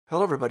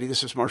Hello, everybody.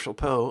 This is Marshall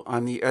Poe.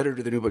 I'm the editor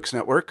of the New Books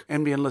Network.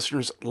 NBN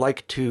listeners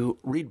like to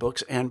read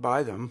books and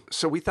buy them.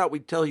 So we thought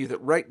we'd tell you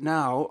that right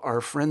now, our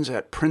friends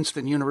at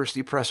Princeton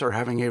University Press are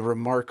having a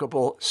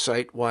remarkable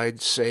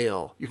site-wide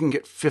sale. You can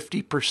get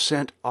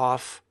 50%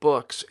 off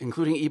books,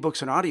 including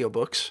ebooks and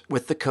audiobooks,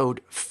 with the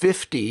code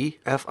 50,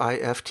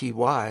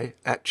 F-I-F-T-Y,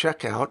 at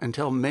checkout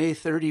until May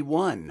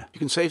 31. You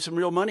can save some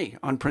real money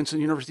on Princeton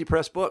University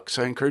Press books.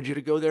 I encourage you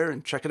to go there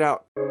and check it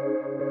out.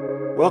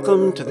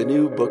 Welcome to the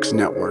New Books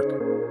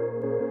Network.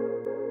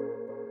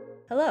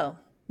 Hello,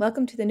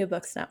 welcome to the New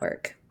Books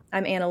Network.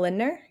 I'm Anna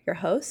Lindner, your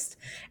host,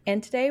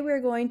 and today we're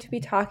going to be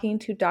talking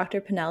to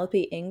Dr.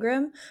 Penelope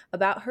Ingram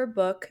about her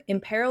book,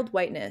 Imperiled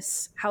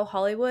Whiteness, How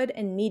Hollywood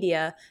and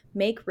Media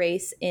Make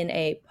Race in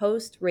a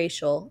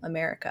Post-Racial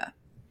America.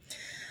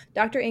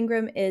 Dr.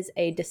 Ingram is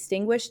a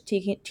distinguished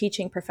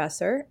teaching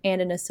professor and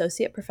an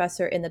associate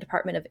professor in the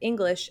Department of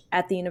English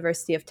at the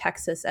University of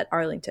Texas at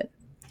Arlington.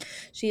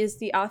 She is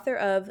the author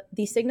of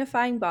The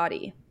Signifying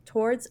Body,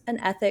 Towards an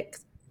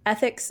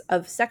Ethics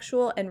of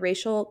Sexual and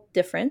Racial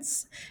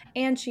Difference,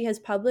 and she has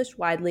published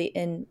widely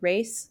in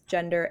race,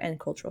 gender, and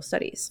cultural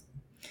studies.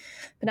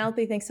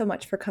 Penelope, thanks so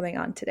much for coming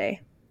on today.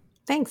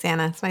 Thanks,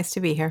 Anna. It's nice to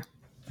be here.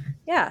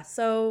 Yeah,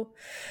 so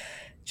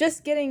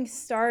just getting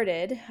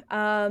started,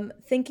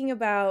 thinking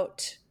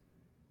about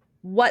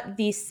what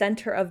the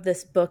center of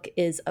this book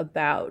is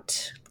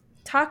about.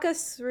 Talk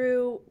us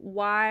through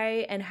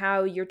why and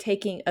how you're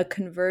taking a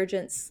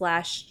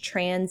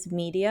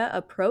convergent/transmedia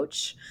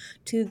approach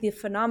to the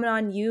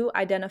phenomenon you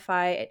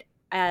identify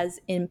as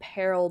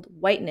imperiled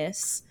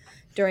whiteness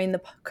during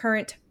the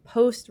current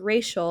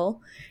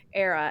post-racial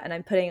era. And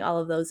I'm putting all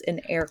of those in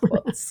air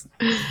quotes.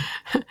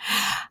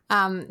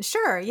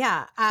 Sure,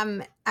 yeah.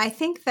 I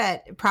think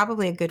that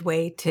probably a good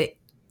way to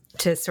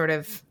sort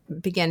of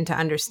begin to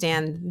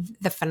understand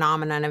the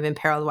phenomenon of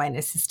imperiled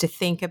whiteness is to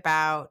think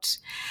about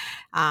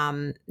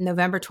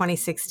November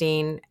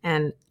 2016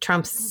 and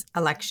Trump's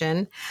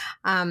election.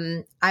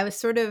 I was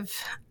sort of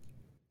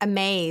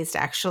amazed,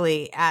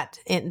 actually,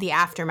 in the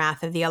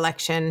aftermath of the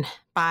election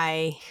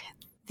by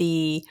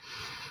the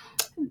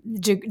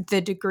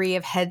degree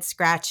of head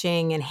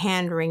scratching and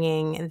hand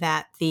wringing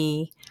that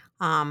the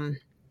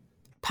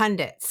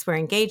pundits were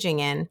engaging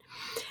in.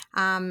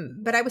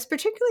 But I was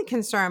particularly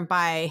concerned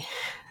by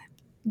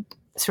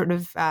sort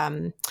of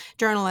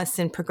journalists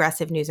in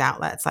progressive news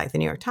outlets like the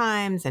New York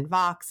Times and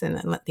Vox and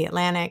the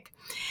Atlantic.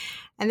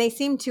 And they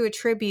seemed to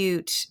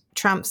attribute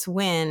Trump's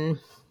win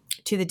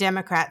to the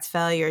Democrats'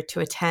 failure to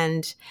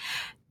attend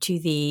to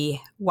the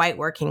white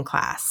working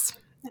class.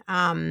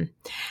 And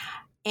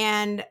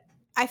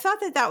I thought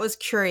that was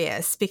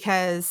curious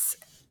because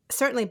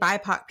certainly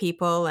BIPOC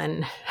people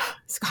and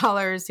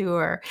scholars who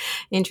are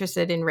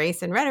interested in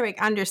race and rhetoric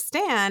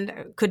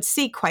could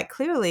see quite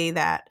clearly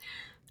that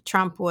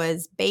Trump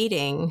was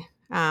baiting,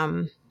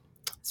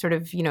 sort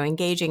of,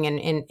 engaging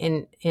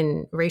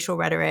in racial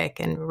rhetoric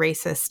and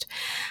racist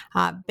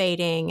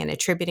baiting and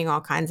attributing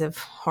all kinds of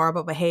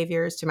horrible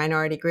behaviors to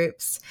minority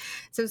groups.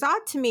 So it was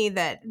odd to me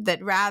that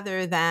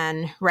rather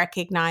than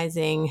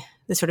recognizing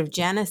the sort of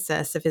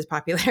genesis of his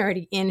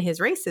popularity in his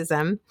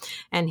racism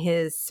and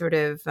his sort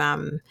of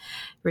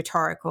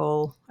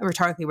rhetorically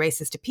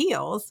racist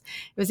appeals,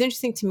 it was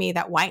interesting to me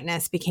that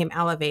whiteness became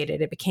elevated.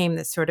 It became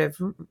this sort of,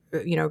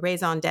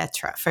 raison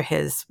d'etre for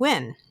his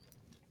win.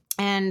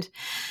 And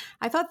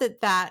I thought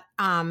that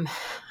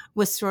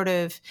was sort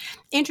of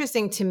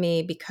interesting to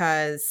me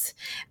because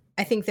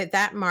I think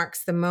that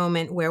marks the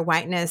moment where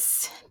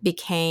whiteness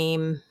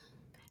became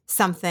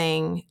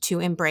something to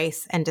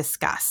embrace and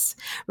discuss,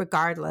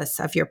 regardless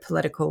of your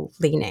political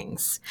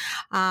leanings.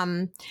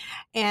 And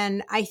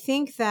I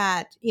think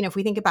that, if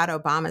we think about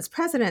Obama's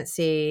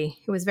presidency,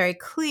 it was very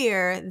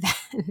clear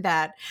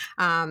that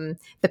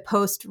the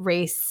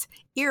post-race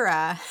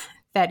era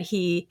that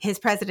his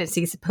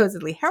presidency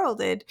supposedly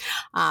heralded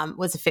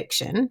was a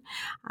fiction,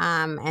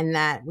 and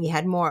that we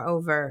had more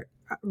overt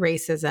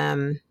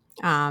racism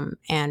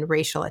and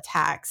racial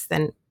attacks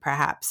than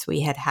perhaps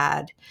we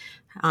had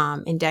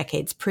in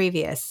decades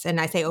previous.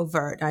 And I say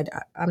overt.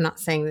 I'm not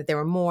saying that there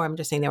were more. I'm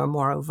just saying there were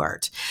more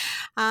overt.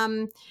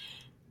 And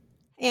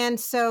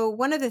so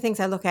one of the things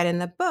I look at in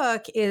the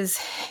book is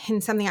in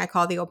something I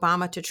call the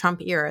Obama to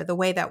Trump era, the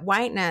way that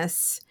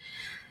whiteness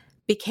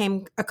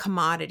became a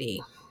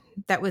commodity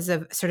that was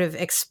a sort of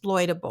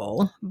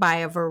exploitable by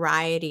a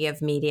variety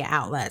of media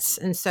outlets.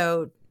 And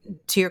so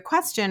to your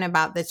question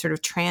about the sort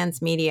of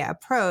transmedia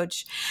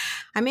approach,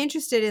 I'm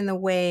interested in the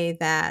way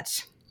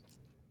that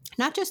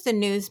not just the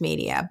news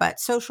media, but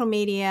social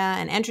media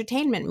and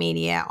entertainment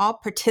media all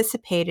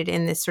participated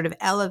in this sort of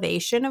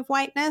elevation of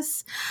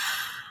whiteness.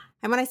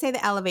 And when I say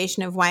the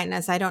elevation of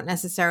whiteness, I don't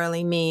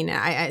necessarily mean,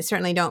 I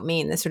certainly don't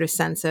mean the sort of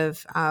sense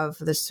of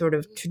the sort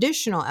of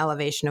traditional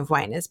elevation of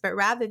whiteness, but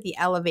rather the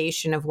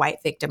elevation of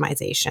white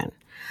victimization,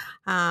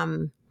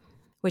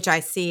 which I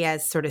see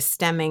as sort of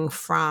stemming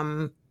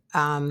from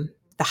the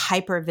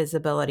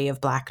hyper-visibility of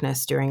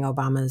Blackness during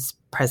Obama's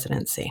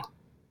presidency.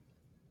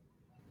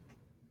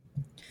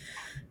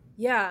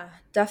 Yeah,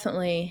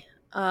 definitely.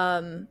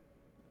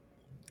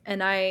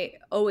 And I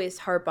always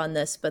harp on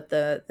this, but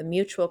the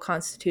mutual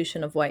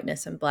constitution of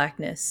whiteness and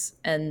blackness,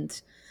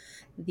 and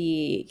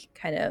the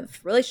kind of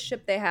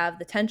relationship they have,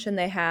 the tension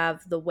they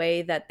have, the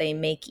way that they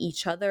make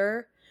each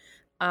other,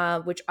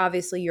 which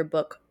obviously your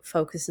book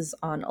focuses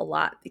on a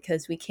lot,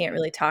 because we can't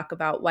really talk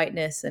about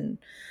whiteness and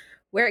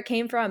where it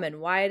came from and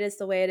why it is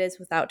the way it is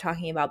without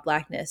talking about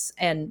blackness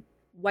and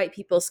white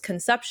people's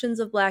conceptions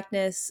of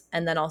blackness,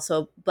 and then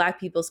also black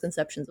people's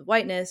conceptions of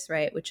whiteness,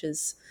 right? Which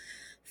is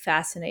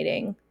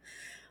fascinating.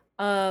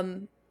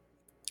 And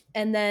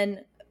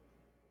then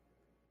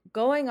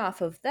going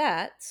off of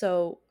that,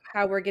 so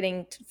how we're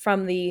getting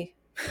from the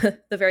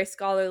the very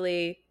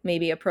scholarly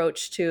maybe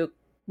approach to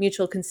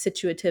mutual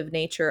constitutive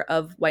nature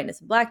of whiteness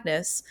and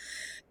blackness,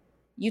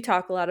 you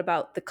talk a lot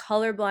about the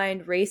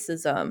colorblind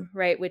racism,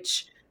 right?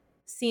 Which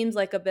seems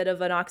like a bit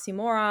of an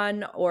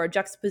oxymoron or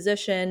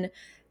juxtaposition,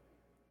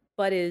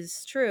 but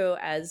is true,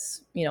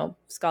 as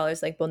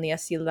scholars like Bonilla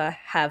Silva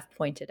have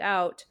pointed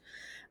out.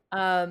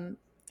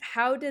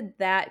 How did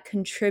that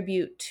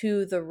contribute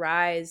to the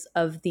rise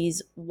of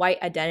these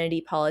white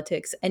identity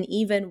politics and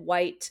even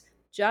white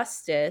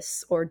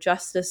justice, or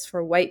justice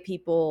for white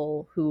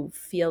people who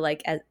feel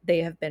like they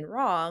have been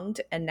wronged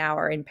and now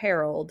are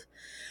imperiled,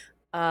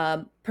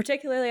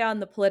 particularly on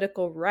the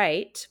political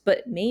right,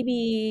 but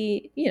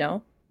maybe,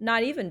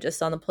 not even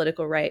just on the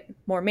political right,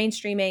 more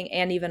mainstreaming,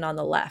 and even on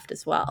the left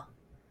as well?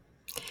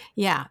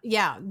 Yeah,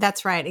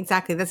 that's right.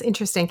 Exactly. That's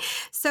interesting.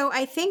 So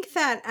I think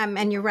that,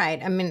 and you're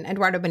right. I mean,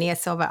 Eduardo Bonilla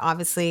Silva,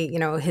 obviously,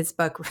 his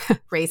book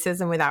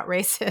 "Racism Without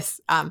Racists"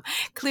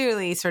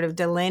 clearly sort of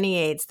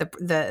delineates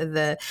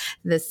the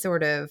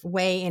sort of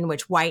way in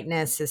which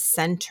whiteness is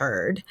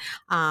centered,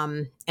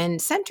 and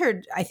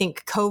centered, I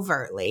think,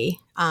 covertly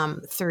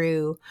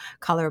through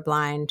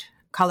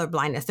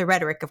colorblindness, the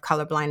rhetoric of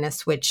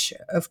colorblindness, which,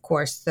 of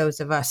course, those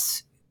of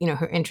us who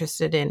are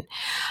interested in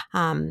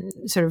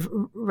sort of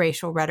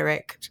racial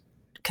rhetoric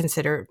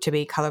consider to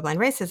be colorblind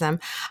racism.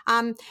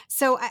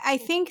 So I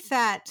think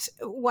that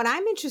what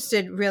I'm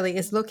interested really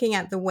is looking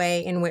at the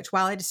way in which,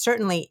 while it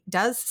certainly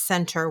does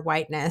center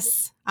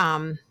whiteness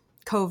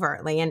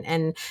covertly,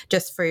 and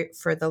just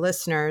for the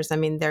listeners, I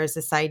mean, there's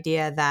this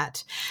idea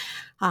that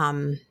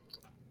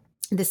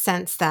the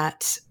sense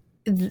that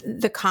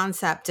the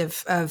concept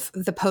of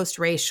the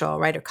post-racial,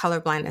 right, or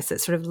colorblindness,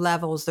 that sort of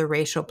levels the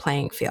racial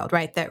playing field,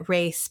 right? That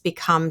race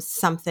becomes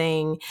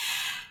something.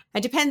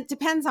 It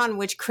depends on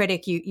which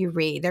critic you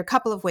read. There are a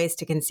couple of ways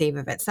to conceive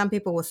of it. Some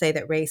people will say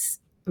that race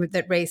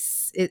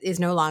is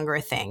no longer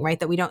a thing, right?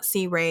 That we don't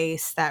see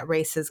race, that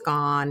race is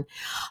gone.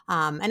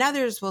 And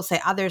others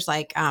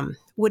like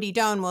Woody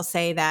Doan will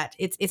say that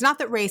it's not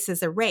that race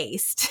is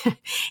erased.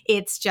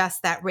 It's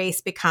just that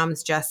race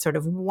becomes just sort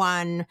of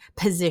one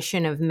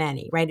position of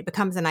many, right? It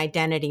becomes an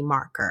identity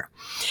marker.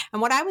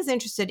 And what I was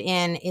interested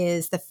in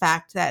is the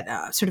fact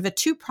that sort of a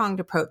two-pronged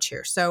approach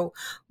here. So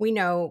we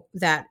know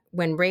that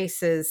when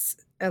race is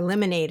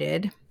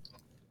eliminated,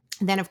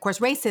 then, of course,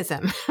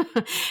 racism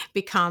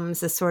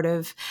becomes a sort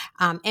of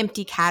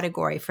empty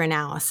category for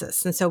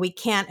analysis. And so we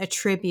can't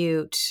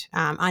attribute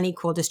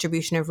unequal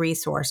distribution of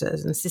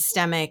resources and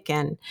systemic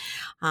and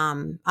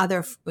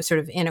other sort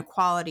of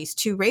inequalities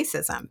to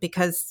racism,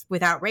 because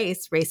without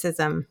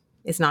racism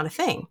is not a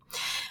thing.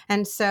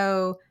 And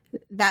so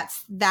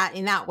that's that.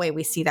 In that way,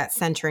 we see that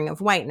centering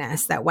of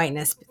whiteness, that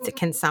whiteness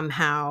can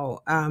somehow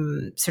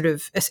sort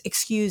of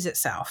excuse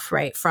itself,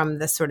 right, from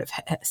the sort of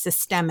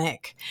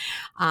systemic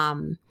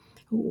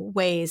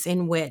ways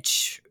in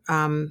which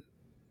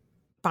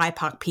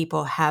BIPOC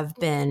people have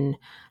been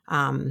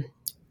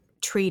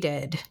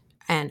treated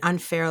and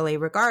unfairly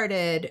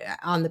regarded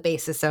on the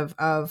basis of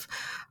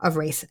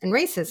race and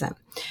racism.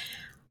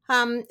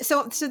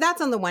 So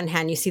that's on the one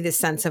hand, you see this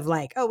sense of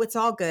like, oh, it's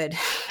all good.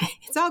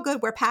 It's all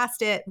good. We're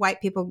past it.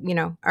 White people,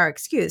 are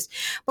excused.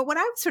 But what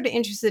I'm sort of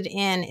interested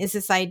in is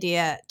this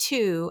idea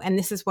too, and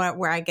this is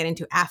where I get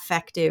into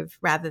affective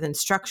rather than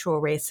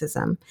structural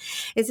racism,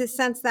 is this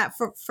sense that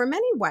for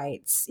many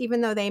whites,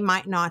 even though they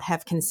might not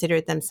have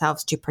considered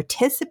themselves to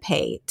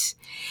participate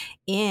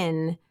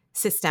in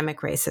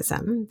systemic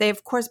racism, they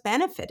of course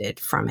benefited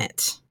from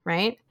it,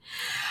 right?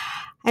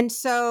 And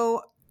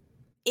so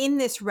in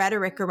this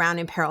rhetoric around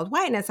imperiled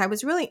whiteness, I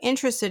was really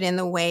interested in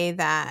the way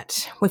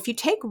that if you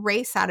take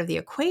race out of the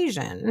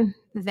equation,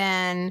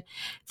 then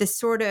the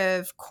sort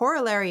of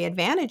corollary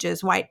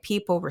advantages white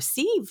people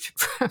received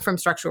from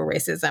structural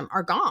racism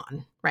are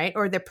gone, right?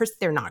 Or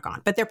they're not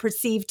gone, but they're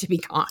perceived to be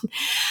gone.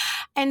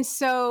 And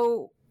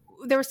so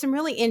there were some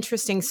really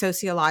interesting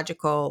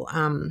sociological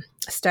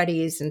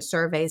studies and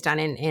surveys done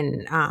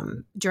in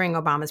during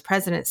Obama's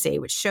presidency,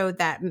 which showed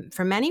that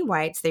for many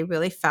whites, they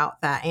really felt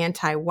that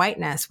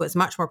anti-whiteness was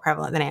much more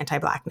prevalent than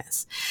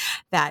anti-blackness.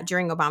 That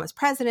during Obama's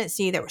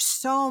presidency, there was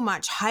so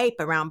much hype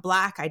around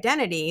Black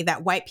identity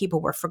that white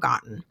people were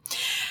forgotten.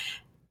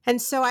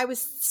 And so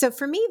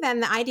for me,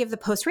 then the idea of the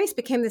post-race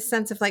became this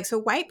sense of like, so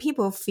white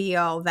people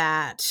feel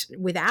that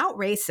without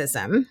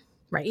racism,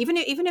 right, even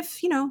if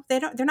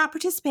they're not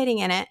participating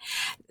in it,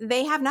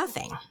 they have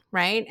nothing,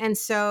 right? And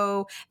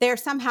so they're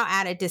somehow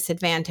at a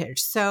disadvantage.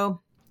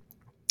 So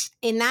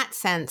in that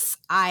sense,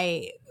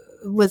 I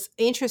was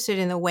interested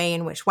in the way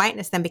in which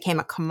whiteness then became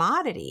a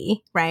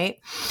commodity, right?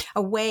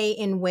 A way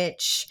in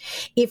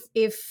which if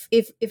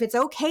it's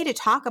okay to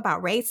talk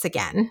about race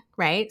again,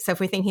 right? So if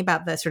we're thinking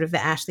about the sort of the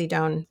Ashley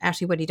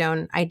Woody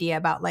Doan idea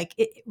about like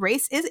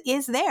race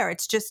is there,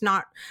 it's just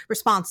not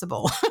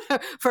responsible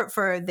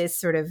for this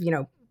sort of,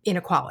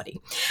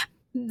 inequality.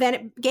 Then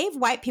it gave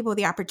white people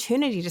the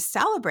opportunity to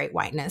celebrate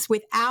whiteness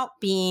without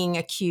being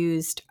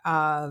accused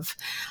of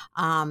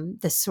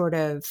the sort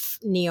of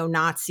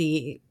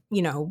neo-Nazi,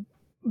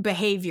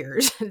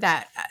 behaviors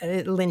that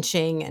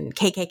lynching and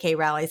KKK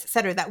rallies, et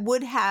cetera, that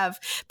would have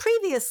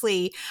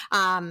previously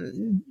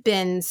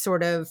been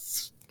sort of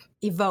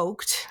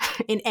evoked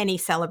in any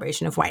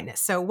celebration of whiteness.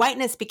 So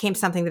whiteness became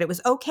something that it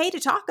was okay to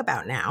talk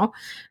about now.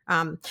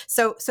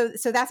 So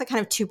that's a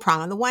kind of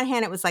two-prong. On the one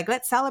hand, it was like,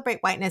 let's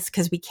celebrate whiteness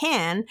because we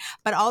can,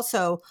 but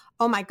also,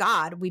 oh my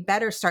God, we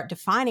better start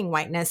defining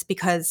whiteness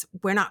because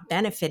we're not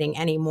benefiting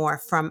anymore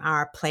from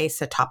our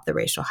place atop the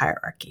racial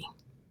hierarchy.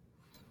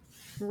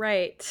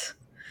 Right.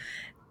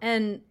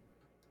 And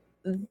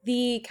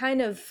the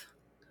kind of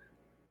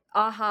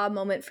aha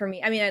moment for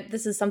me, I mean,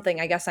 this is something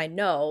I guess I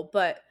know,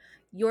 but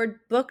your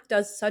book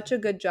does such a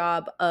good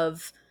job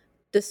of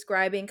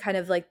describing kind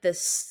of like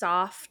this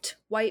soft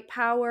white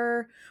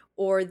power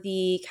or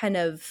the kind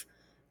of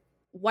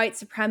white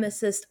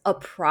supremacist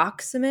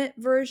approximate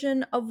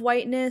version of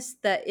whiteness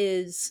that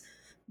is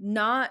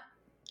not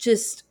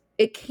just,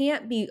 it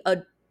can't be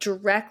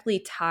directly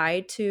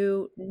tied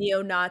to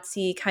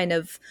neo-Nazi kind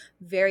of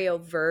very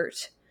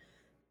overt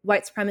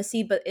white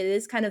supremacy, but it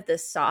is kind of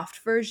this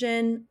soft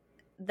version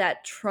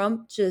that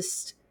Trump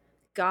just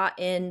got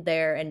in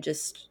there and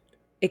just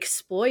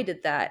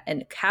exploited that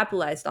and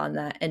capitalized on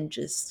that and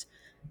just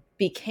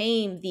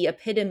became the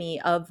epitome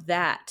of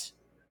that,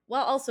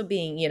 while also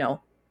being,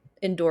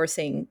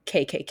 endorsing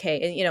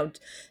KKK and,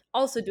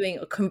 also doing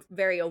a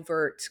very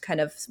overt kind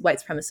of white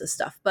supremacist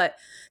stuff. But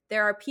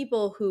there are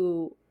people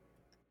who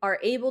are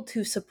able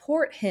to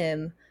support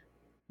him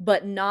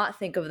but not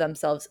think of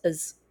themselves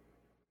as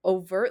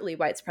overtly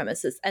white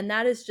supremacists. And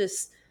that is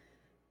just,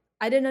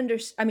 I didn't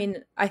understand. I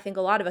mean, I think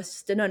a lot of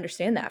us didn't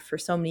understand that for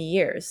so many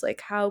years.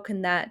 Like, how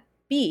can that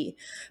be?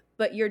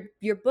 But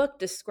your book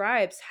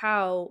describes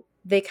how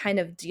they kind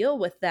of deal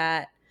with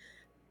that,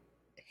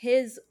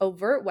 his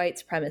overt white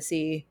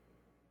supremacy,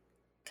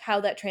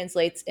 how that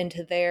translates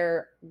into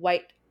their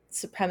white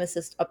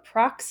supremacist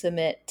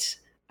approximate,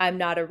 I'm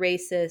not a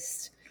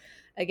racist,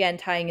 again,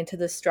 tying into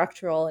the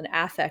structural and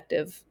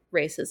affective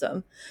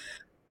racism.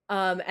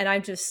 And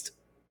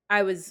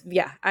I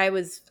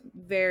was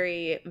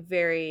very,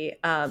 very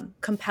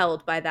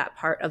compelled by that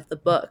part of the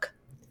book.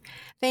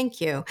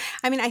 Thank you.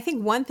 I mean, I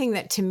think one thing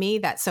that to me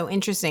that's so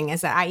interesting is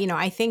that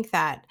I think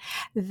that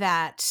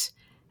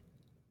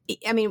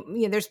I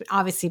mean, there's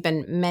obviously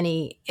been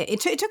many, it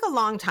took a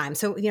long time.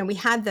 So, we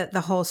had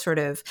the whole sort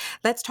of,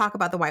 let's talk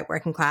about the white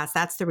working class.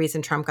 That's the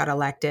reason Trump got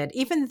elected,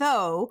 even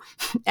though,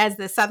 as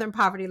the Southern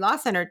Poverty Law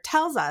Center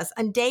tells us,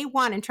 on day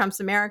one in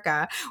Trump's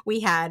America, we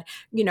had,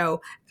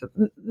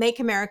 Make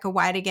America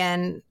White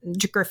Again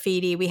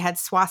graffiti. We had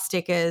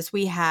swastikas.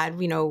 We had,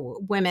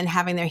 women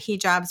having their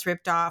hijabs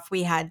ripped off.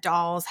 We had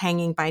dolls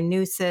hanging by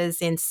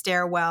nooses in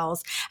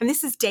stairwells. And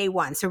this is day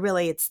one. So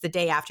really, it's the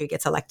day after he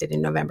gets elected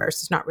in November.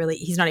 So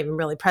he's not even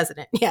really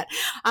president yet.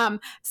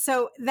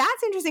 So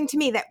that's interesting to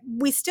me that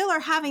we still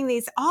are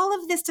having all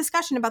of this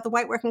discussion about the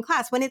white working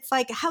class when it's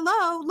like,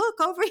 hello,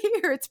 look over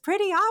here. It's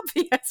pretty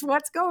obvious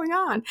what's going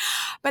on.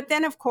 But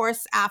then, of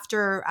course,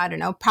 after, I don't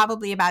know,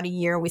 probably about a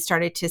year, we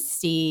started to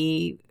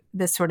see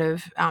this sort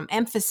of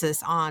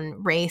emphasis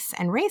on race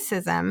and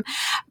racism.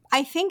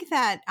 I think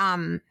that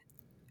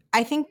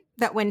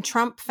when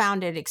Trump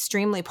found it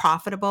extremely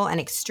profitable and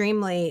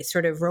extremely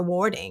sort of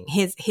rewarding,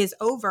 his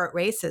overt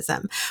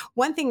racism,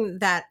 one thing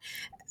that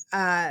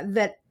I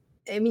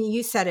mean,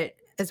 you said it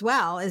as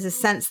well, is a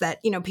sense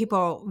that,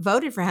 people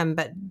voted for him,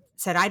 but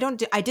said, I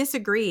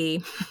disagree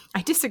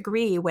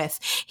with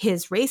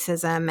his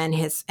racism and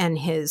his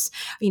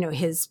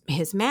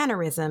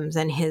mannerisms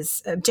and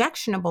his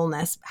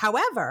objectionablemess.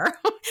 However,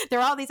 there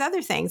are all these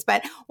other things.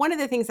 But one of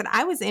the things that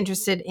I was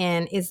interested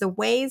in is the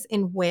ways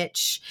in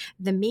which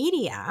the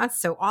media,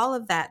 so all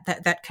of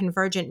that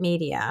convergent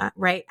media,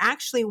 right,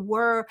 actually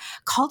were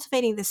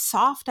cultivating this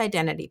soft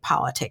identity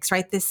politics,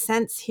 right? This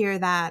sense here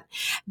that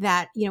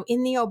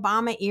in the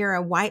Obama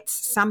era, whites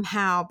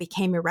somehow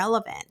became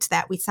irrelevant,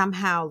 that we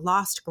somehow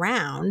lost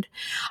ground.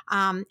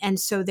 And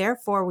so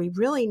therefore we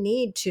really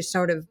need to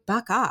sort of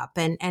buck up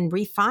and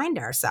re-find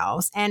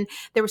ourselves. And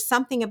there was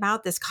something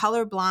about this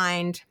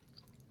colorblind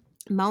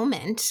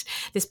moment,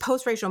 this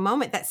post-racial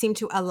moment, that seemed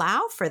to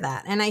allow for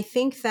that. And I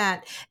think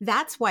that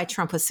that's why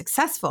Trump was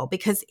successful,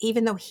 because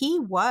even though he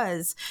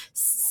was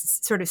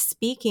sort of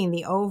speaking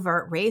the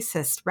overt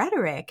racist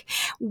rhetoric,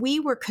 we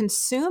were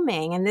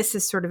consuming, and this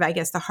is sort of, I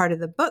guess, the heart of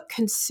the book,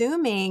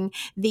 consuming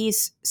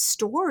these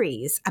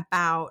stories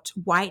about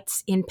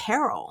whites in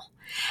peril.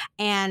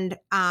 And,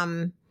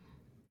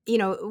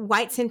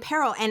 whites in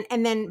peril,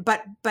 and then,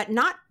 but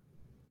not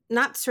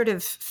not sort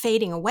of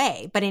fading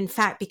away, but in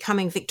fact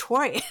becoming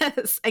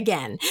victorious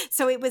again.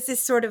 So it was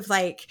this sort of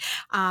like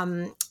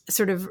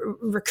sort of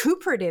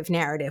recuperative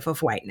narrative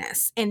of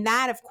whiteness. And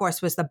that, of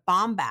course, was the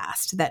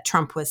bombast that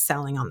Trump was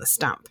selling on the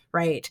stump,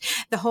 right?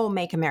 The whole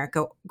Make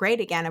America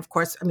Great Again, of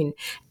course, I mean,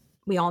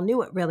 we all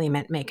knew it really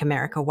meant Make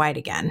America White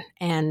Again.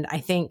 And I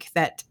think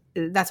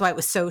that's why it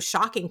was so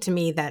shocking to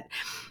me that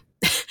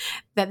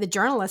that the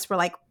journalists were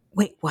like,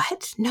 wait,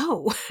 what?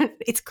 No,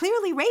 it's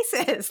clearly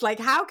racist. Like,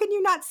 how can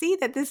you not see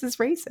that this is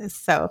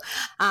racist? So,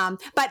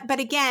 but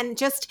again,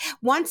 just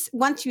once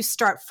you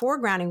start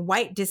foregrounding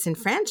white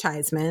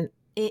disenfranchisement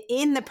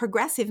in the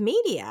progressive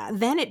media,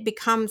 then it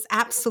becomes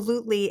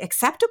absolutely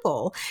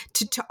acceptable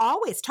to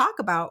always talk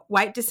about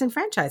white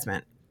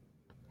disenfranchisement.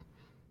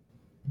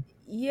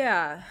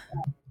 Yeah.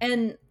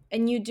 And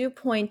you do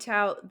point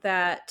out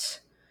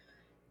that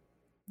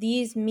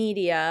these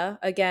media,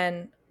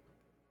 again,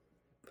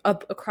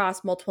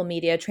 across multiple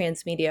media,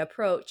 transmedia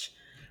approach,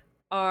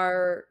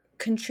 are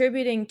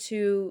contributing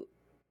to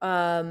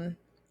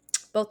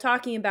both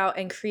talking about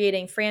and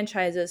creating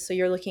franchises. So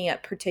you're looking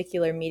at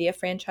particular media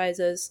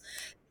franchises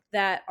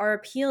that are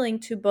appealing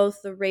to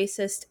both the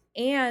racist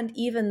and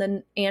even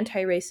the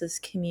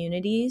anti-racist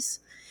communities,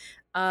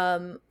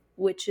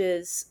 which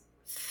is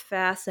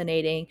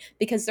fascinating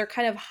because they're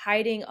kind of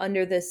hiding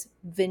under this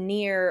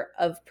veneer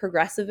of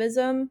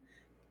progressivism,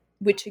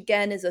 which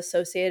again is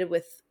associated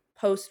with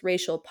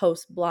post-racial,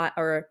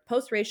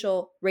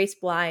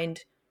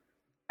 race-blind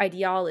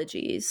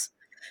ideologies.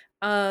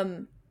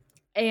 And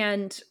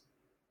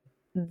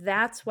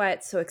that's why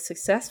it's so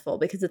successful,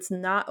 because it's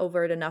not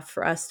overt enough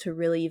for us to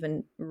really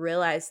even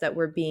realize that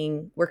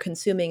we're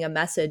consuming a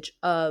message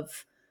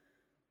of,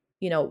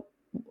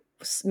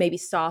 maybe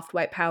soft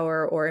white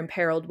power or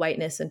imperiled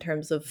whiteness in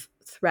terms of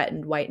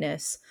threatened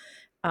whiteness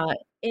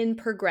in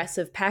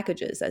progressive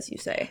packages, as you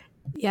say.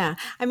 Yeah.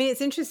 I mean, it's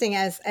interesting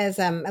as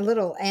a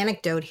little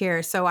anecdote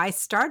here. So I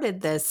started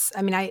this,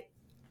 I mean, I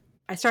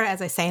started,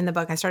 as I say in the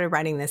book, I started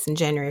writing this in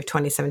January of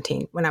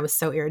 2017 when I was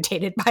so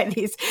irritated by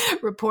these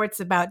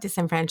reports about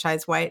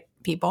disenfranchised white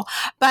people.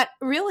 But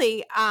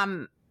really,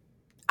 I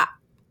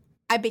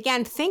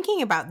began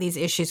thinking about these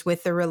issues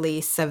with the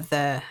release of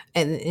the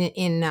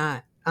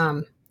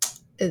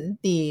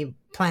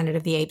Planet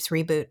of the Apes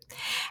reboot.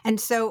 And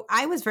so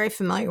I was very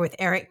familiar with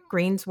Eric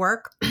Green's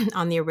work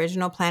on the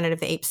original Planet of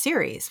the Apes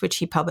series, which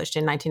he published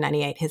in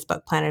 1998, his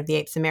book, Planet of the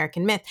Apes,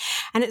 American Myth.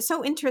 And it's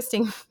so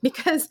interesting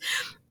because,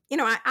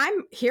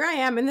 I'm here I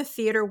am in the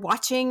theater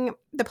watching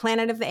the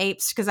Planet of the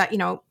Apes because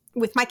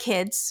with my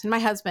kids and my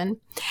husband.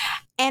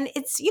 And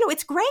it's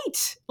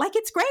great. Like,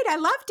 it's great. I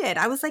loved it.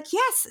 I was like,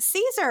 yes,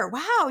 Caesar.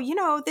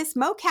 Wow. This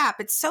mocap,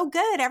 it's so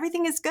good.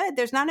 Everything is good.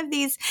 There's none of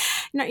these,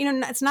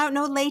 it's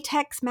no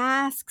latex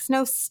masks,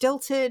 no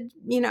stilted,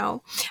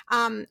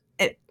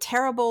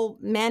 terrible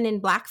men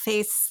in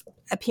blackface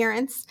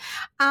appearance.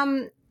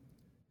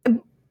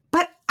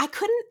 But I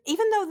couldn't,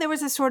 even though there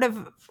was a sort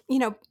of,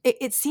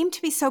 it seemed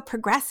to be so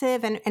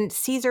progressive and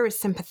Caesar is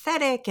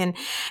sympathetic and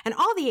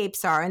all the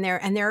apes are, and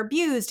they're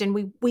abused and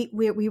we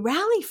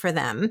rally for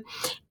them.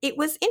 It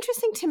was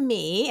interesting to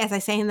me, as I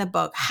say in the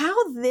book,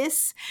 how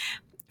this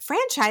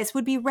franchise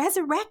would be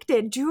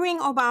resurrected during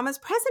Obama's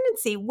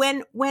presidency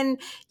when,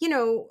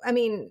 I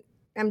mean,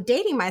 I'm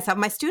dating myself.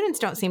 My students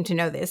don't seem to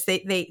know this.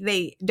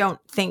 They don't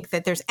think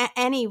that there's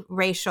any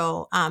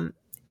racial,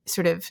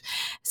 sort of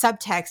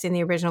subtext in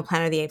the original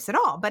Planet of the Apes at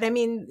all. But I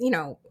mean,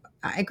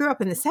 I grew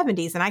up in the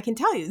 70s and I can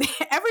tell you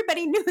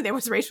everybody knew there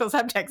was racial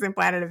subtext in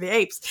Planet of the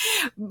Apes,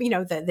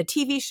 the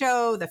TV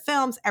show, the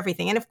films,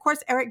 everything. And of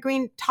course, Eric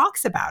Green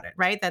talks about it,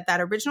 right? That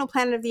original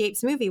Planet of the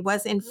Apes movie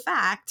was in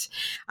fact,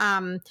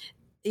 a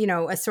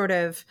sort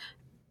of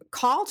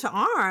call to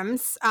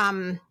arms.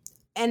 And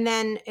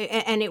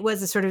it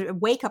was a sort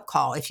of wake up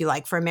call, if you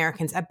like, for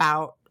Americans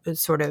about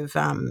sort of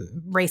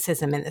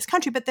racism in this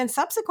country. But then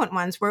subsequent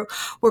ones were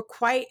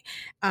quite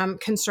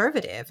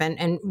conservative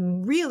and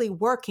really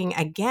working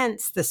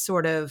against the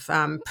sort of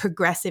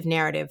progressive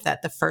narrative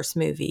that the first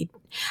movie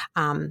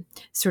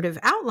sort of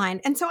outlined.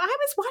 And so I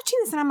was watching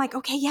this and I'm like,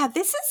 okay, yeah,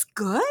 this is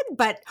good,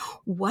 but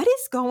what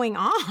is going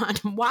on?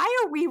 Why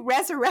are we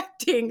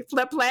resurrecting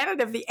the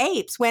Planet of the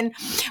Apes when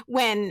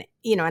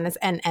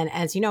and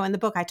as you know, in the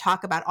book, I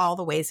talk about all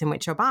the ways in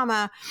which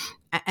Obama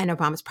and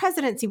Obama's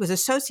presidency was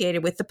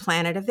associated with the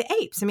Planet of the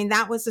Apes. I mean,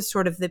 that was the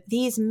sort of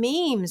these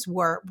memes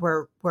were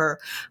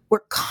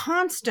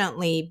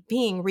constantly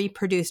being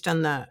reproduced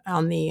in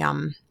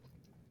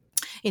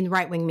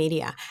right-wing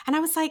media. And I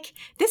was like,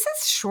 this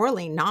is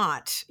surely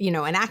not,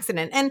 an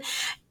accident. And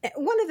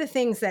one of the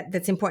things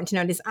that's important to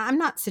note is I'm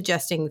not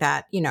suggesting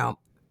that,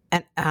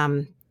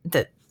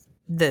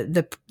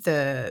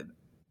 the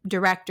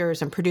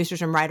directors and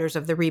producers and writers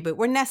of the reboot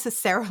were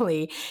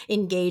necessarily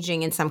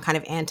engaging in some kind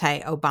of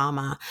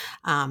anti-Obama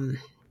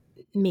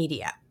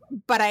media.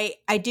 but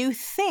I do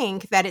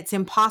think that it's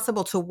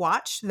impossible to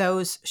watch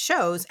those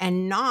shows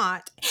and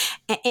not,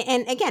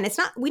 and again, it's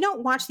not, we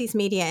don't watch these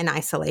media in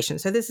isolation.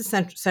 So this is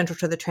central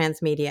to the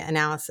transmedia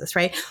analysis,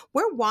 right?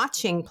 We're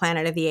watching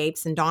Planet of the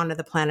Apes and Dawn of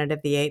the Planet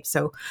of the Apes.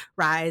 So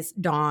Rise,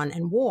 Dawn,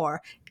 and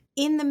War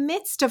in the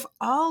midst of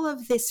all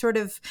of this sort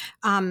of,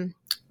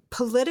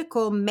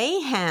 political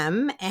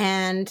mayhem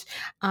and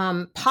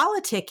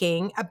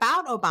politicking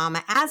about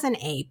Obama as an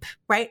ape,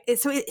 right?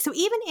 So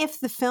even if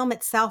the film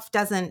itself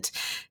doesn't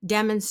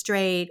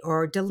demonstrate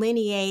or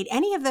delineate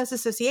any of those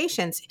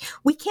associations,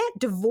 we can't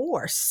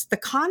divorce the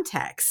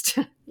context,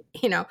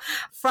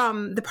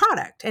 from the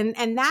product.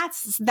 And that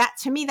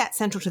to me, that's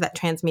central to that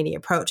transmedia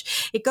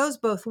approach. It goes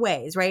both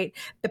ways, right?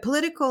 The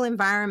political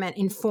environment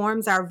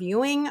informs our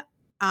viewing,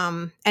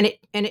 and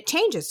it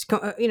changes,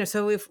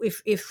 so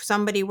if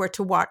somebody were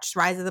to watch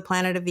Rise of the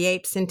Planet of the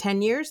Apes in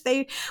 10 years,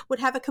 they would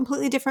have a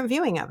completely different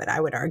viewing of it,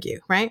 I would argue,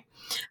 right?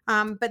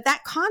 But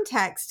that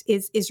context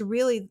is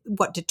really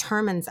what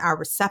determines our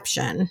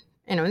reception.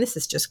 And this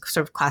is just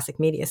sort of classic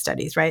media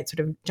studies, right? Sort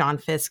of John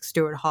Fiske,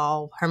 Stuart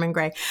Hall, Herman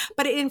Gray,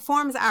 but it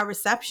informs our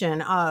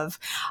reception of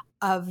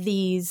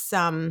these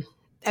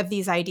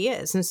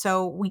ideas. And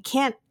so we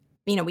can't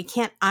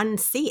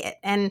unsee it.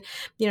 And,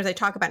 as I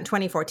talk about in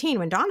 2014,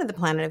 when Dawn of the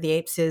Planet of the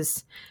Apes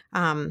is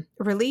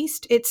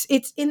released, it's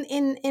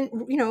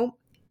in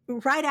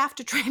right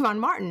after Trayvon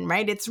Martin,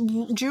 right? It's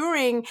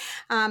during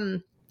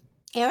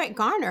Eric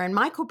Garner and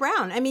Michael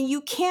Brown. I mean,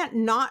 you can't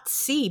not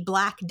see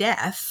Black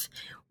Death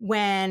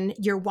when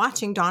you're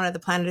watching Dawn of the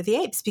Planet of the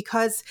Apes,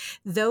 because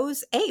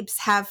those apes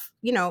have,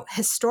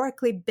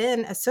 historically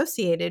been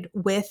associated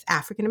with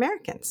African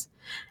Americans.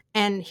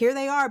 And here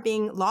they are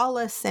being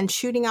lawless and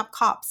shooting up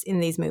cops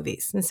in these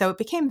movies. And so it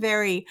became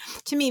very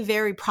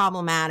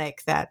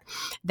problematic that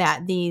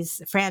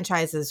these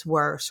franchises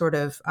were sort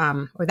of,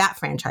 or that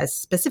franchise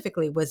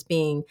specifically was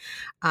being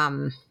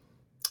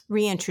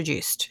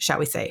reintroduced, shall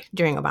we say,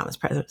 during Obama's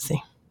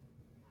presidency.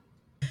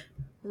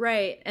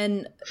 Right.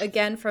 And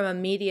again, from a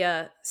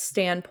media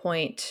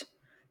standpoint,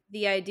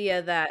 the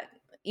idea that,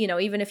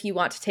 even if you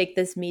want to take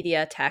this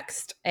media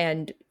text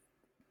and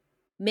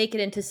make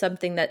it into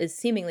something that is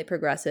seemingly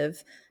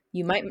progressive,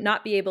 you might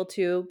not be able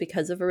to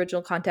because of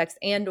original context,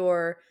 and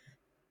or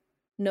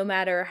no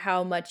matter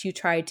how much you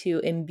try to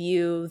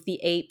imbue the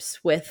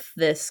apes with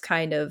this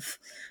kind of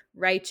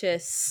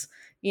righteous,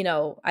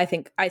 I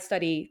think I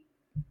study,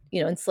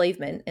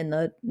 enslavement in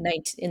the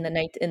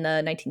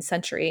 19th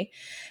century,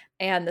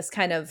 and this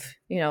kind of,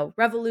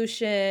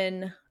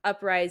 revolution,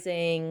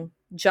 uprising,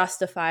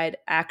 justified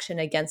action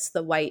against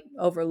the white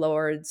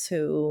overlords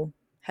who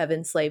have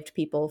enslaved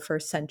people for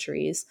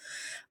centuries,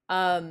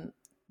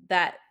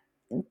 that,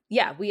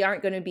 we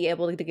aren't going to be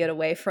able to get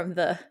away from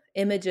the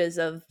images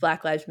of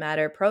Black Lives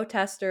Matter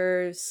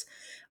protesters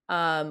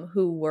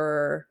who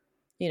were,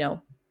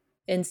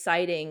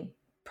 inciting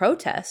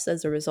protests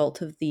as a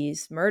result of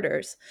these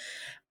murders.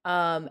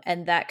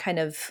 And that kind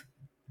of,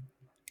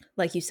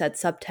 like you said,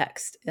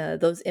 subtext,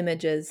 those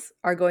images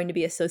are going to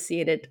be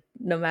associated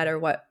no matter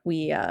what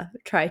we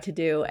try to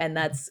do. And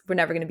we're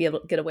never going to be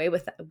able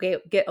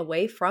to get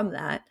away from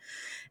that.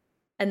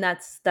 And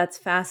that's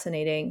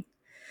fascinating.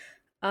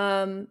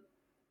 And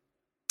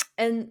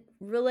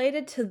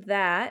related to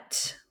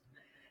that,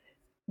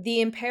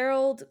 the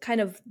Imperiled,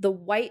 kind of the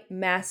white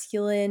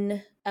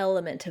masculine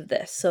element of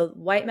this. So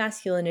white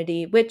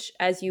masculinity, which,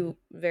 as you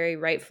very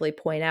rightfully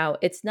point out,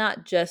 it's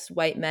not just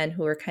white men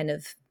who are kind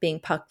of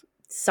being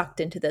sucked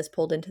into this,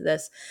 pulled into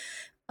this,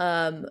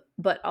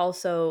 but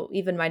also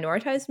even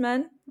minoritized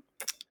men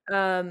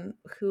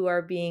who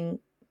are being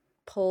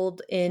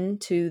pulled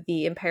into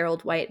the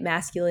imperiled white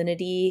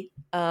masculinity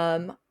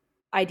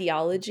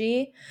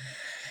ideology.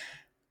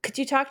 Could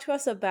you talk to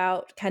us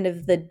about kind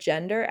of the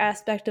gender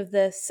aspect of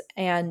this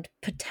and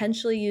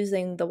potentially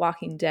using The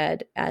Walking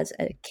Dead as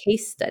a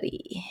case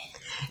study?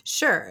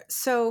 Sure.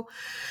 So,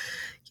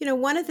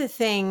 one of the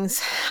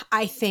things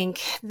I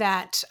think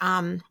that,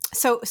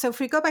 so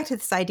if we go back to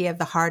this idea of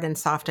the hard and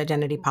soft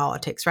identity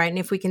politics, right? And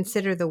if we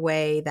consider the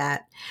way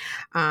that,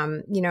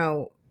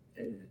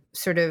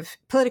 sort of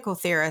political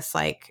theorists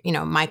like,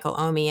 Michael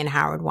Omi and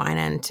Howard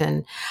Winant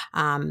and,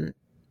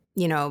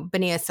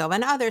 Benia Silva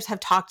and others have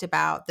talked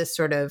about this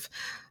sort of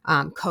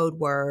code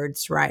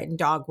words, right, and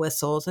dog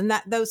whistles, and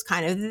those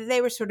kind of,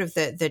 they were sort of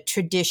the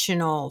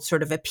traditional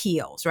sort of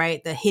appeals,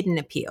 right, the hidden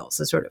appeals,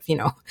 the sort of,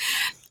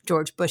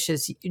 George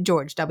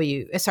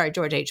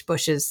H.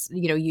 Bush's,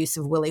 use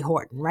of Willie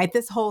Horton, right?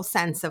 This whole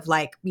sense of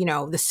like,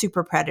 the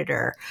super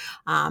predator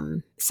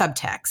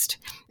subtext.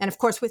 And of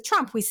course, with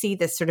Trump, we see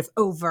this sort of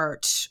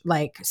overt,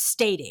 like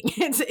stating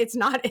it's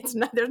not,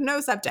 there's no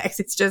subtext.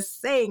 It's just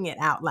saying it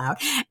out loud.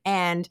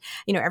 And,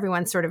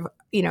 everyone's sort of,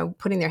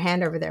 putting their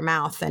hand over their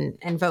mouth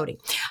and voting.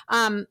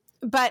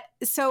 But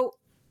so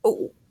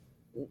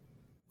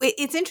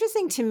it's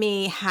interesting to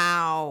me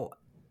how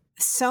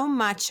so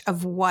much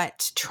of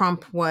what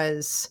Trump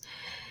was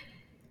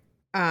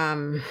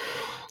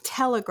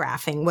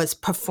telegraphing was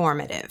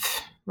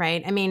performative,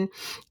 right? I mean,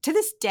 to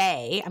this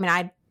day, I mean,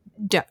 I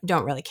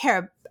don't really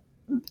care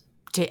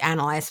to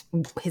analyze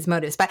his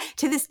motives. But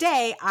to this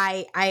day,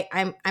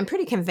 I'm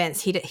pretty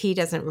convinced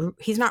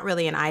he's not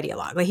really an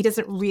ideologue. Like, he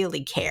doesn't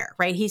really care,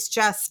 right? He's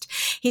just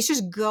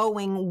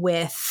going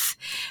with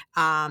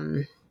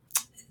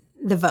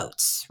the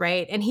votes,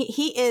 right? And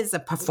he is a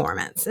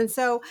performance. And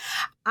so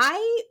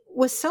I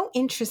was so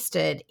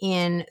interested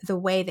in the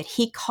way that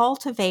he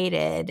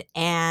cultivated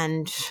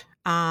and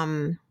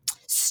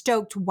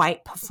stoked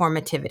white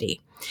performativity.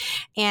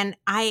 And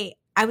I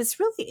was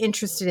really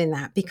interested in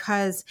that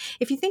because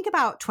if you think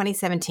about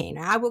 2017,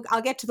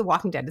 I'll get to The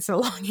Walking Dead. It's a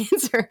long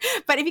answer,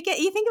 but if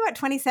you think about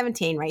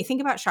 2017, right? You think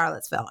about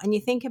Charlottesville, and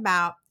you think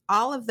about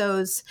all of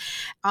those,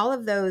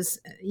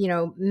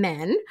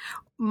 men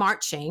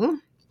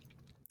marching,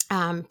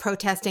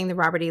 protesting the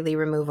Robert E. Lee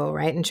removal,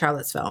 right, in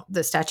Charlottesville,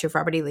 the statue of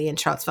Robert E. Lee in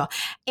Charlottesville.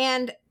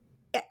 And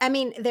I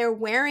mean, they're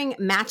wearing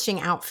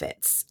matching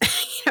outfits.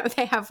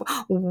 They have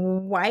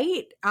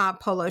white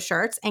polo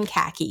shirts and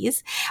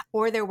khakis,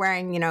 or they're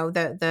wearing,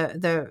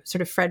 the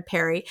sort of Fred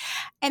Perry,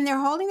 and they're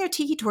holding their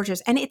tiki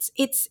torches. And it's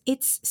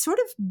sort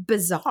of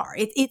bizarre.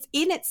 It's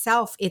in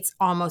itself, it's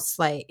almost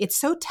like, it's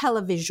so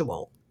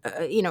televisual.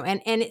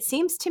 And it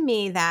seems to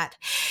me that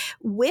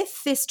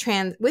with this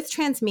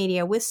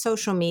transmedia, with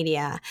social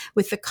media,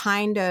 with the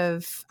kind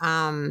of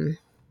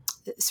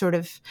sort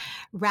of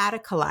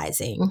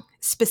radicalizing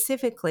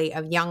specifically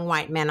of young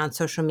white men on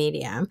social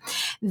media,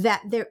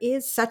 that there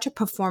is such a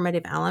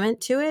performative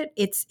element to it.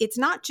 It's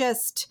not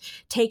just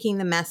taking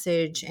the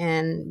message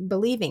and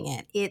believing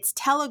it. It's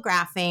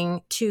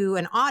telegraphing to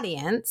an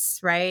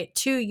audience, right,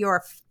 to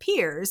your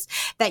peers,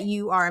 that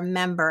you are a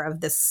member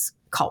of this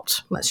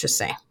cult, let's just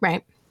say,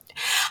 right?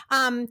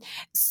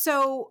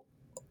 So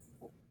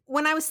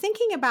when I was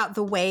thinking about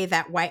the way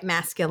that white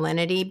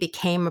masculinity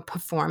became a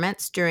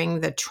performance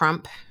during the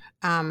Trump,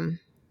 it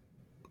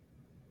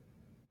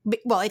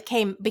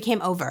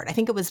became overt. I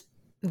think it was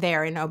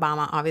there in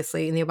Obama,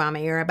 obviously in the Obama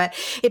era, but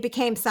it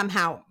became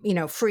somehow,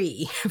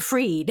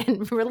 freed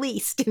and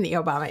released in the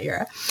Obama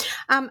era.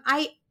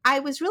 I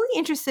was really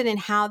interested in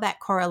how that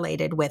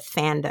correlated with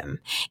fandom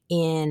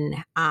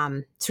in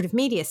sort of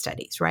media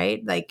studies,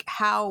 right? Like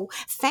how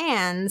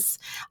fans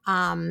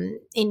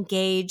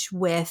engage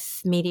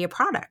with media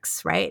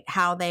products, right?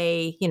 How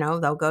they,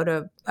 they'll go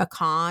to a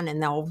con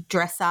and they'll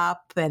dress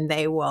up and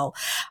they will,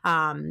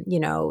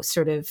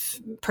 sort of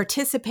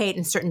participate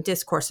in certain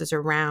discourses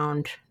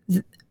around,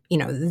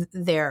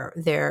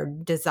 their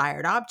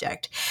desired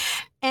object.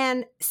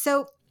 And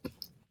so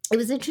it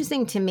was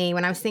interesting to me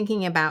when I was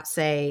thinking about,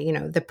 say,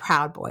 the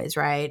Proud Boys,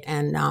 right?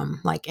 And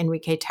like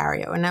Enrique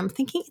Tarrio. And I'm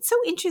thinking, it's so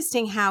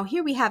interesting how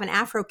here we have an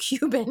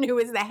Afro-Cuban who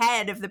is the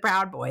head of the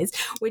Proud Boys,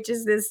 which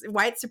is this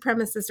white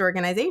supremacist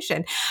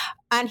organization.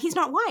 And he's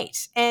not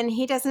white. And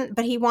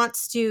but he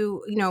wants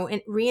to,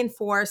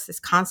 reinforce this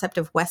concept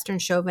of Western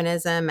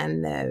chauvinism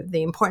and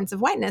the importance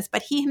of whiteness,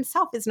 but he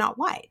himself is not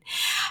white.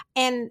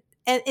 And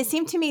it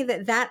seemed to me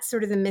that that's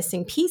sort of the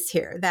missing piece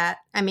here, that,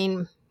 I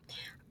mean,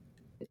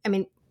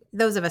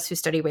 those of us who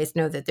study race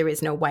know that there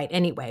is no white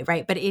anyway,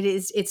 right? But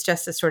it's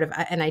just a sort of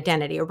an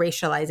identity, a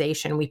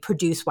racialization. We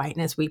produce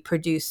whiteness, we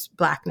produce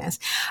blackness.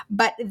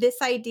 But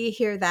this idea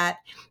here that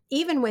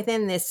even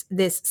within this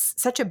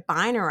such a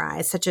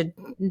binarized, such a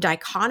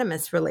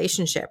dichotomous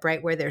relationship,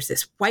 right, where there's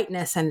this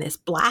whiteness and this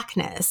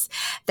blackness,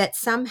 that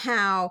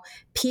somehow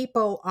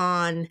people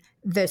on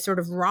the sort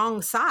of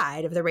wrong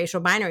side of the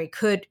racial binary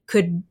could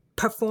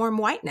perform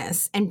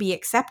whiteness and be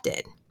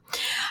accepted.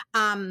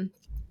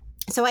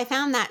 So I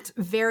found that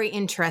very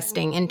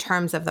interesting in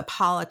terms of the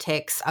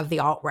politics of the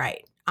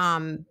alt-right.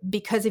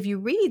 Because if you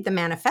read the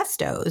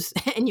manifestos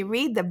and you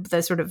read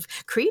the sort of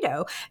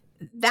credo,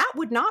 that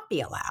would not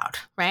be allowed,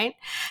 right?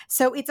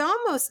 So it's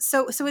almost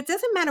so it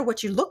doesn't matter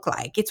what you look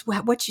like; it's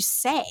what you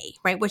say,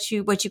 right? What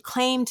you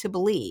claim to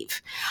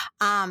believe.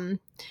 And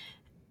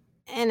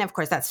of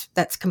course,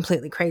 that's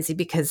completely crazy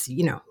because,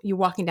 you're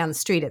walking down the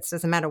street. It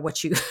doesn't matter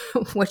what you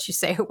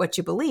say or what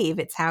you believe.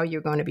 It's how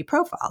you're going to be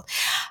profiled.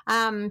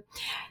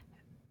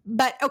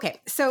 But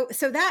okay, so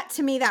that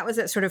to me, that was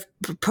a sort of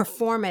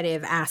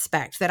performative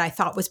aspect that I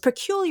thought was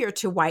peculiar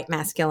to white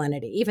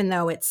masculinity, even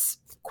though it's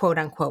quote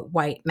unquote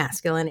white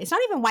masculinity. It's not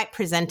even white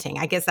presenting.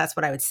 I guess that's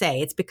what I would say.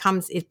 It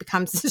becomes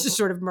this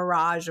sort of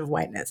mirage of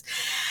whiteness.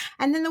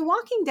 And then The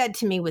Walking Dead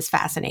to me was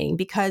fascinating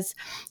because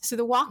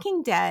The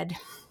Walking Dead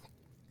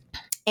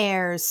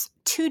airs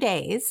 2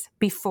 days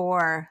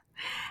before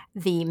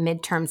the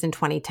midterms in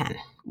 2010,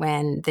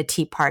 when the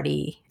Tea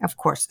Party, of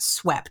course,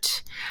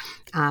 swept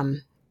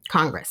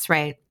Congress,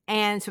 right?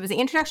 And so it was the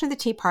introduction of the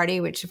Tea Party,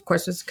 which of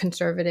course was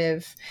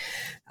conservative,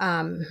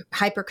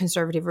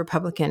 hyper-conservative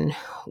Republican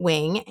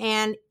wing.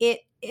 And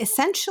it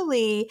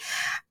essentially,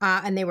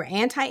 and they were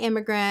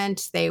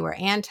anti-immigrant, they were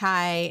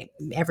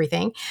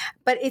anti-everything.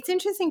 But it's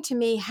interesting to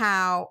me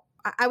how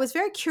I was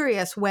very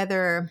curious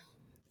whether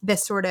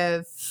this sort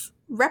of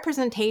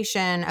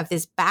representation of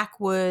this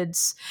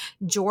backwoods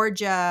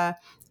Georgia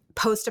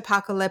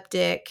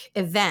post-apocalyptic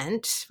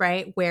event,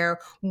 right, where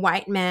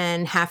white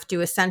men have to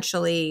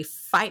essentially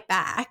fight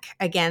back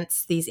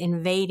against these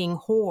invading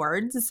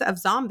hordes of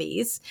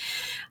zombies,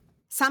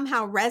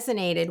 somehow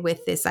resonated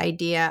with this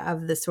idea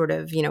of the sort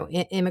of,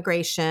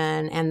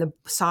 immigration and the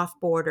soft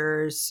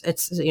borders.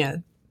 It's,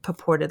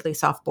 purportedly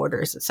soft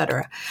borders, et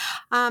cetera.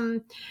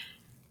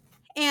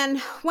 And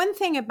one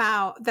thing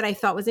about that I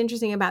thought was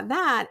interesting about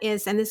that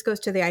is, and this goes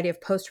to the idea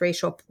of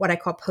post-racial, what I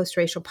call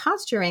post-racial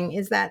posturing,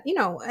 is that,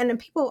 and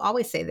people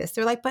always say this,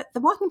 they're like, but The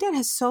Walking Dead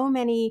has so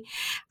many,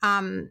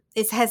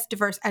 it has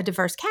a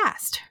diverse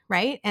cast,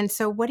 right? And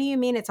so what do you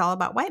mean it's all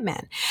about white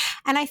men?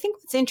 And I think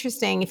what's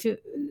interesting, episode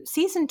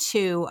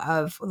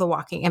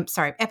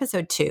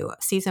 2,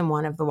 season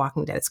 1 of The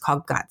Walking Dead, it's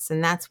called Guts.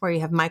 And that's where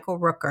you have Michael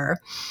Rooker,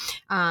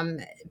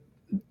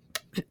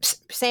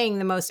 saying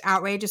the most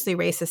outrageously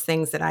racist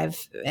things that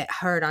I've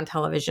heard on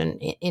television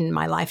in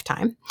my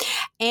lifetime.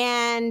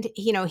 And,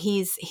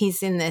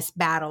 he's in this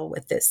battle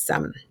with this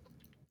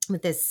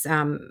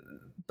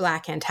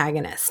Black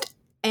antagonist.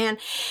 And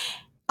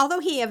although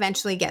he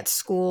eventually gets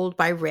schooled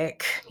by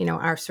Rick,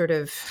 our sort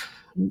of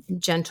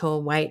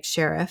gentle white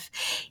sheriff,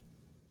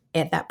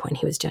 at that point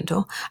he was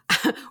gentle,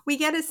 we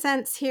get a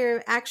sense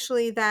here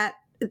actually that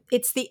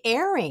it's the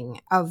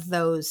airing of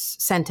those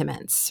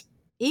sentiments,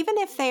 even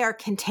if they are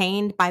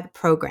contained by the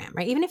program,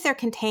 right? Even if they're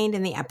contained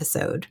in the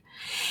episode,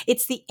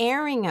 it's the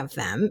airing of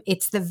them.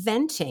 It's the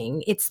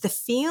venting. It's the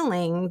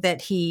feeling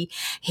that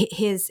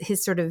his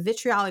sort of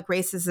vitriolic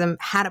racism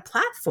had a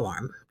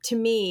platform. To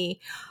me,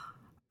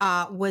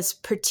 was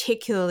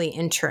particularly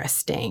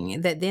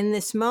interesting. That in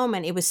this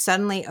moment, it was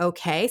suddenly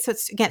okay. So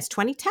it's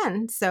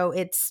 2010. So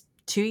it's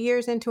 2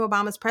 years into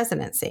Obama's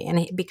presidency, and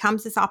it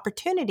becomes this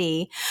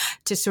opportunity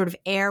to sort of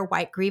air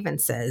white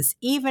grievances,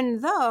 even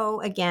though,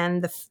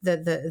 again,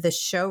 the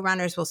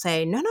showrunners will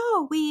say,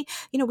 no, we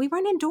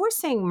weren't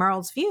endorsing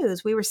Merle's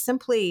views. We were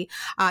simply,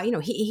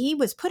 he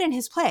was put in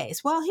his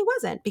place. Well, he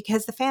wasn't,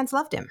 because the fans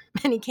loved him,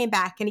 and he came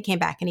back and he came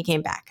back and he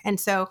came back. And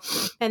so,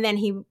 and then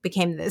he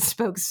became the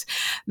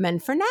spokesman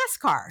for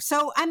NASCAR.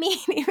 So, I mean,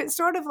 it was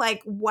sort of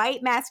like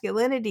white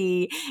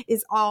masculinity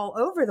is all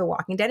over The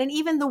Walking Dead. And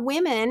even the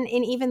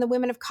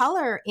women of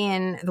color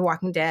in The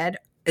Walking Dead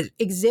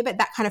exhibit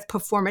that kind of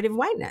performative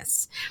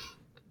whiteness,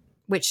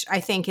 which I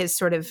think is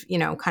sort of,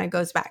 kind of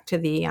goes back to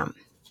the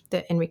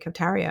Enrique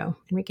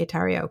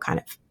Tarrio kind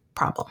of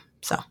problem.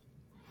 So.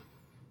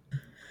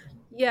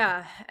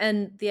 Yeah.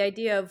 And the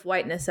idea of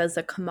whiteness as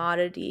a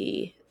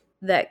commodity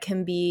that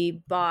can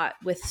be bought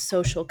with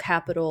social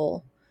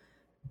capital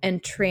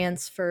and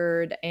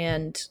transferred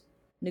and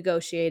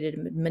negotiated,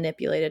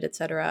 manipulated,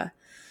 etc.,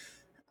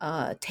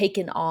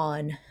 taken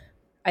on,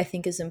 I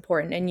think is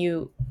important. And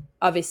you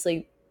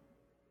obviously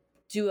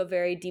do a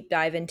very deep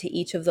dive into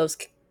each of those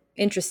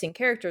interesting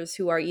characters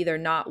who are either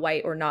not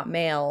white or not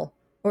male,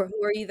 or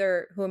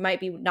who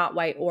might be not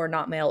white or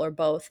not male or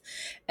both,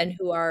 and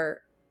who are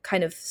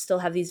kind of still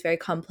have these very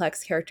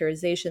complex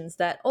characterizations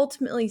that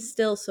ultimately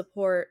still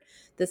support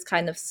this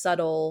kind of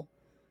subtle,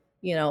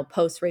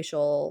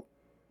 post-racial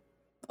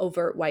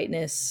overt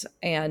whiteness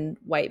and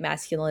white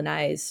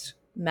masculinized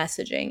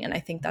messaging. And I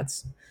think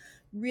that's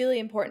really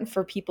important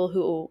for people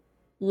who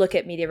look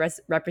at media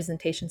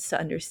representations to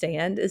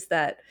understand, is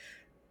that,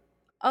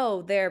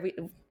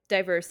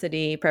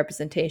 diversity,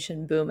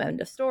 representation, boom, end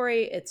of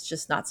story. It's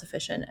just not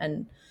sufficient.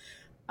 And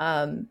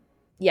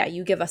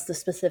you give us the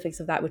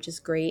specifics of that, which is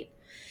great.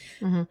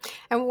 Mm-hmm.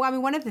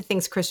 And one of the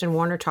things Christian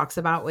Warner talks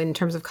about in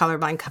terms of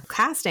colorblind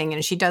casting,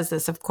 and she does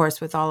this, of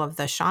course, with all of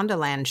the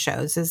Shondaland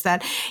shows, is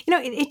that,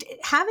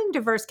 having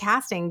diverse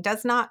casting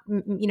does not,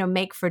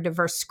 make for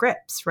diverse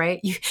scripts, right?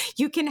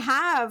 You can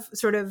have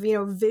sort of,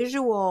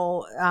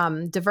 visual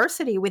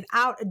diversity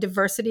without a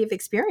diversity of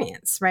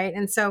experience, right?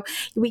 And so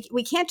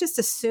we can't just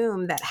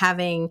assume that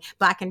having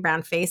Black and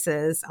brown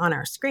faces on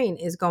our screen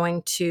is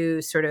going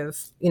to sort of,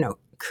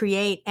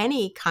 create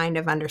any kind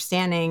of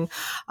understanding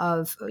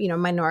of,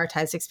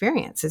 minoritized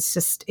experience. It's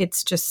just,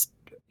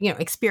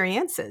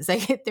 experiences.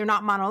 They're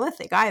not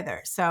monolithic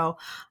either. So,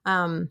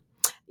 I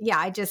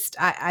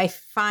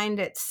find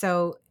it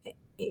so,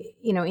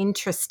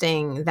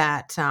 interesting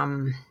that,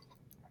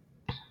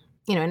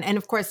 and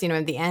of course,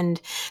 at the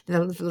end,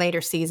 the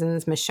later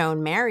seasons,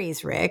 Michonne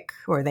marries Rick,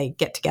 or they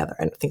get together.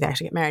 I don't think they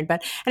actually get married,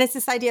 and it's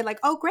this idea like,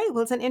 oh, great,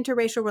 well, it's an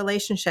interracial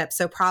relationship,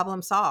 so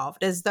problem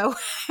solved, as though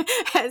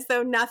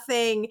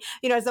nothing,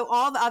 as though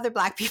all the other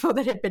Black people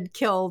that had been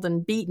killed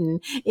and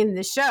beaten in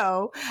the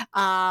show,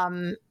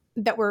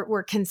 that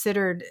were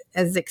considered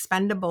as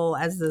expendable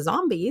as the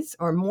zombies,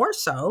 or more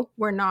so,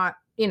 were not,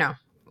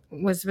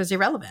 was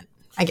irrelevant,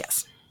 I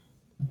guess.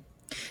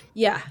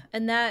 Yeah,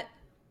 and that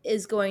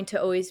is going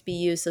to always be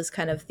used as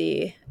kind of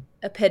the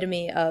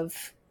epitome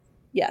of,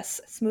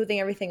 yes, smoothing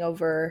everything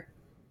over,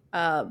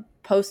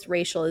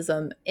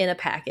 post-racialism in a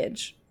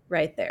package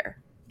right there,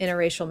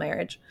 interracial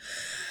marriage.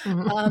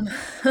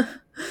 Mm-hmm.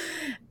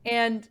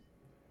 And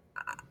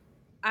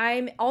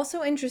I'm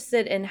also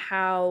interested in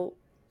how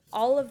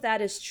all of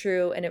that is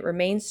true, and it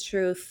remains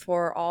true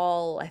for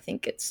all, I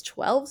think it's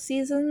 12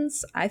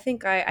 seasons. I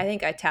think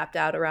I tapped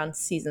out around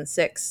season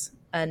 6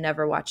 and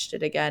never watched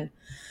it again.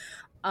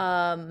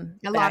 A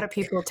lot of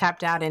people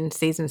tapped out in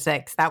season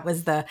 6. That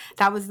was the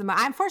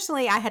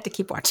unfortunately I had to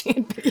keep watching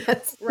it. But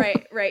yes.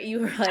 Right.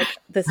 You were like,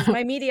 this is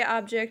my media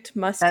object,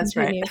 must That's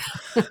continue.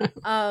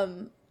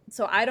 right.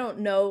 So I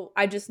don't know.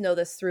 I just know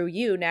this through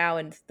you now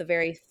and the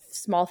very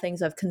small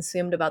things I've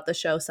consumed about the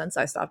show since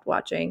I stopped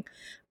watching.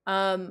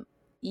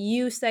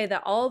 You say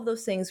that all of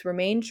those things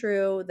remain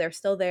true. They're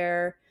still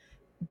there.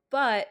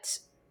 But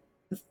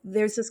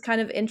there's this kind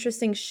of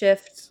interesting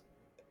shift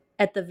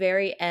at the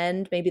very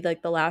end, maybe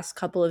like the last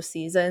couple of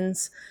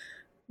seasons,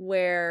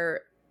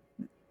 where,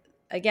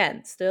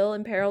 again, still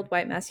imperiled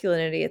white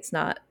masculinity. It's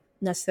not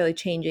necessarily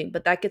changing,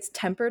 but that gets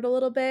tempered a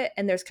little bit.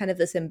 And there's kind of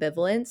this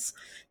ambivalence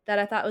that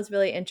I thought was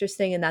really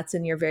interesting. And that's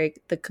in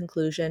the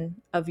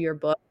conclusion of your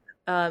book.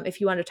 If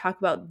you want to talk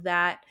about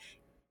that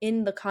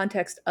in the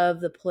context of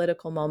the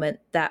political moment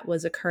that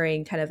was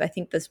occurring, kind of, I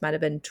think this might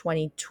have been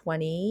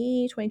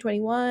 2020,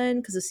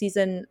 2021, because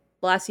the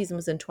last season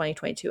was in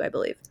 2022, I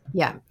believe.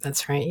 Yeah,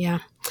 that's right. Yeah.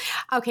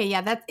 Okay.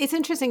 Yeah, it's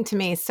interesting to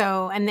me.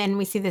 So, and then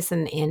we see this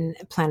in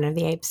Planet of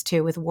the Apes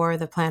too, with War for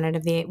the Planet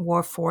of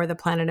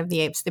the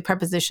Apes. The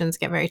prepositions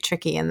get very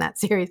tricky in that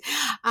series.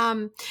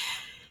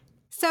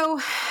 So,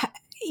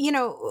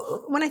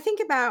 when I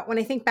think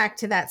back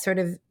to that sort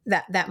of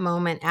that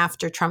moment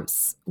after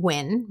Trump's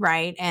win,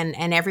 right?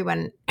 And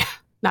everyone,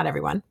 not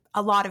everyone,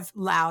 a lot of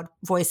loud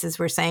voices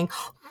were saying,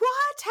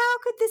 "What? How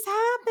could this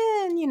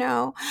happen?"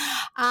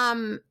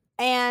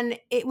 And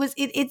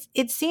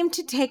it seemed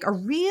to take a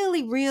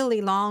really,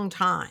 really long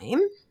time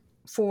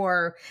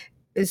for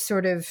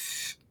sort of,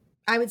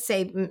 I would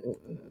say,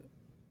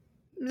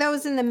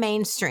 those in the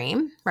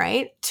mainstream,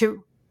 right,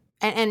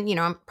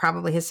 and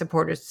probably his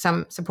supporters,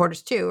 some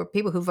supporters too, or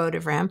people who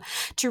voted for him,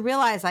 to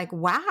realize like,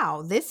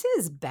 wow, this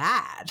is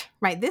bad,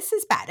 right? This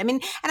is bad. I mean,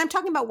 and I'm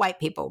talking about white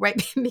people,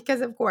 right?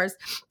 Because of course,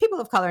 people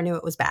of color knew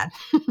it was bad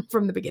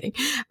from the beginning,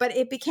 but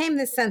it became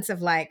this sense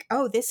of like,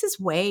 oh, this is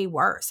way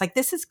worse. Like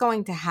this is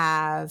going to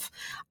have,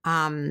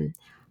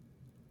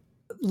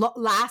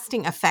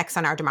 lasting effects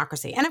on our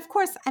democracy. And of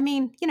course, I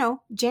mean,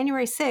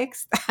 January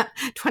 6th,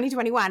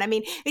 2021, I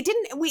mean,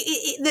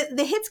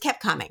 the hits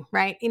kept coming,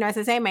 right? As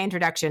I say in my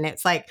introduction,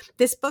 it's like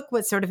this book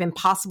was sort of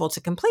impossible to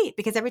complete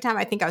because every time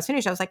I think I was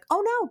finished, I was like,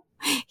 oh no,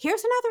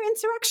 here's another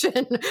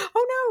insurrection.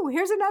 Oh no,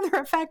 here's another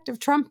effect of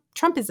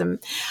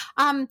Trumpism.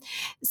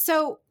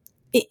 So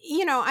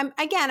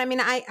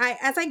I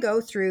as I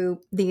go through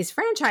these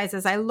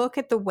franchises, I look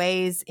at the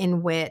ways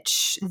in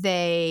which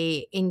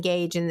they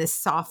engage in this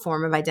soft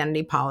form of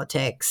identity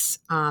politics.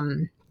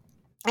 And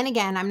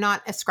again, I'm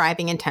not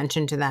ascribing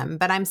intention to them,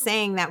 but I'm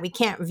saying that we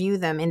can't view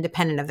them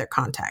independent of their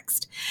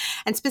context.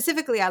 And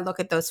specifically, I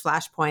look at those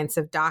flashpoints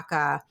of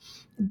DACA,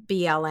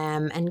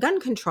 BLM, and gun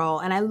control,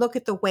 and I look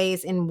at the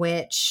ways in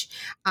which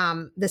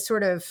the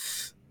sort of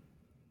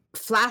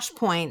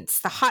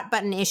flashpoints, the hot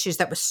button issues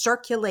that were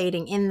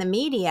circulating in the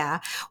media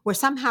were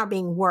somehow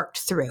being worked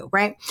through,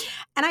 right?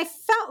 And I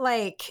felt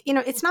like,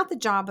 it's not the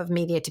job of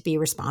media to be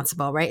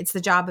responsible, right? It's the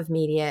job of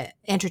media,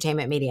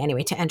 entertainment media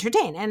anyway, to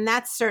entertain. And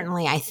that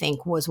certainly, I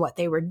think, was what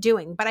they were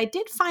doing. But I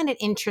did find it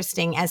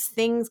interesting as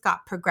things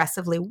got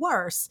progressively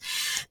worse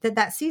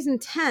that season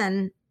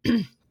 10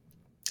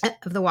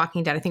 of The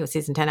Walking Dead, I think it was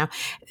season 10 now,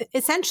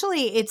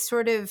 essentially it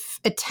sort of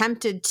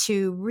attempted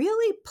to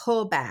really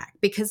pull back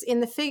because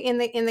in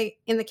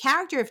the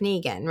character of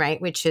Negan,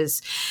 right, which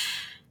is,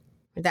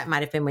 that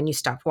might have been when you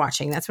stopped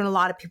watching. That's when a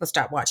lot of people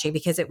stopped watching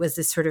because it was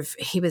this sort of,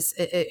 he was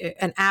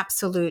an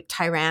absolute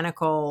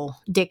tyrannical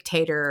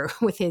dictator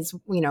with his,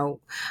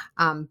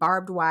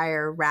 barbed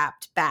wire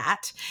wrapped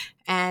bat.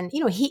 And,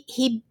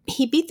 he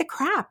beat the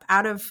crap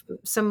out of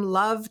some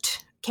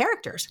loved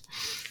characters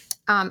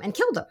and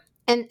killed them.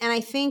 And I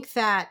think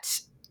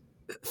that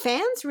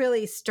fans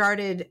really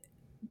started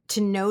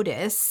to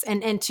notice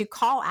and to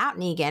call out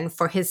Negan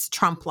for his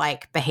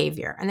Trump-like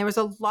behavior. And there was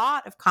a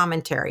lot of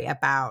commentary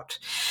about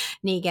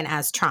Negan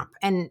as Trump.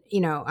 And,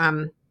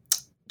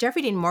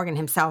 Jeffrey Dean Morgan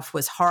himself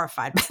was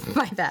horrified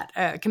by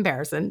that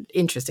comparison,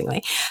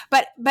 interestingly.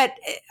 But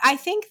I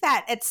think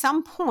that at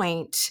some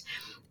point,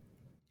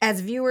 as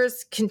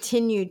viewers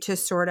continued to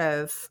sort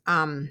of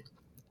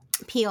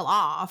peel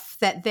off,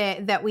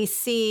 that we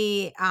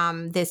see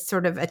this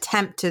sort of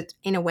attempt to,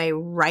 in a way,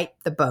 right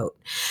the boat.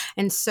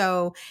 And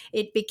so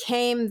it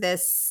became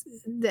this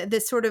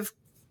sort of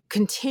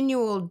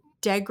continual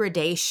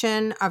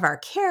degradation of our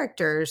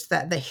characters,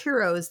 that the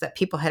heroes that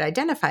people had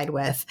identified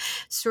with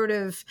sort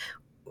of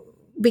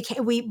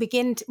we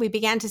began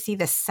to see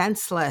the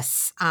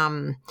senselessness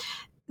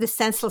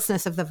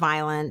of the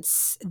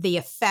violence, the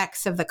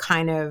effects of the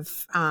kind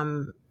of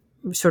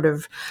sort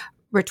of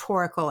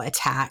rhetorical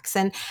attacks.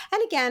 And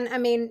again, I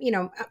mean,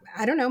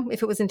 I don't know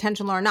if it was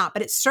intentional or not,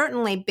 but it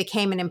certainly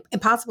became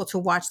impossible to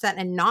watch that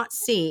and not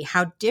see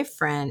how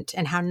different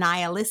and how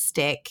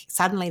nihilistic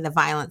suddenly the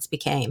violence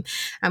became.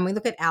 And we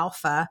look at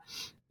Alpha,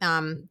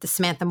 the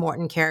Samantha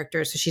Morton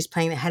character, so she's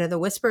playing the head of the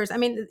Whispers. I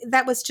mean,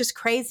 that was just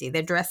crazy.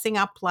 They're dressing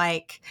up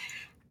like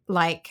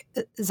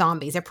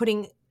zombies. They're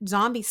putting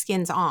zombie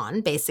skins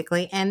on,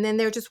 basically, and then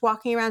they're just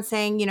walking around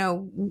saying,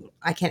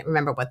 I can't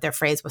remember what their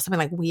phrase was, something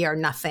like "we are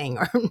nothing"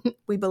 or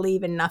 "we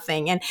believe in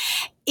nothing." And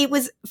it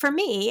was, for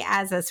me,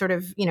 as a sort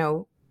of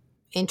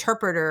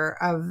interpreter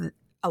of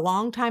a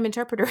longtime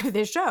interpreter of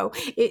this show,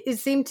 it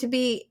seemed to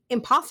be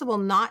impossible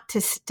not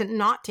to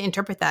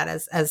interpret that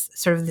as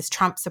sort of this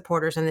Trump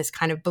supporters and this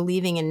kind of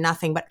believing in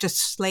nothing, but just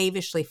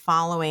slavishly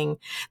following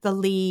the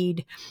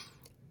lead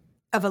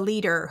of a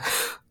leader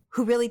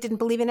who really didn't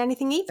believe in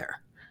anything either.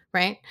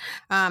 Right.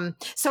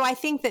 So I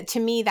think that, to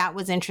me, that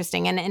was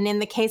interesting. And in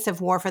the case of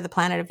War for the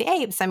Planet of the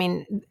Apes, I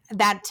mean,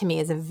 that to me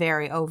is a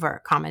very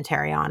overt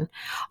commentary on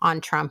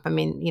Trump. I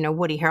mean,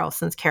 Woody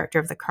Harrelson's character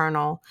of the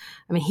Colonel,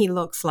 I mean, he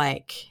looks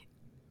like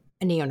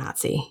a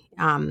neo-Nazi.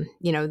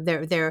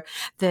 They're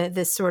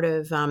the sort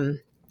of,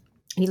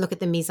 you look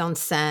at the mise en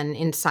scène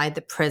inside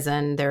the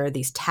prison, there are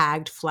these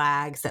tagged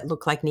flags that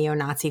look like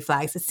neo-Nazi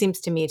flags. It seems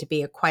to me to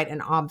be quite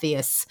an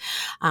obvious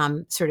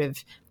sort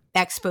of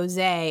expose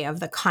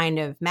of the kind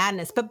of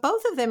madness, but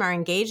both of them are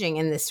engaging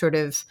in this sort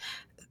of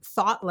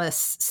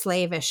thoughtless,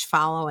 slavish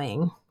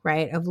following,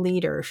 right, of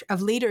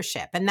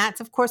leadership. And that's,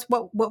 of course,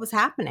 what was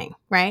happening,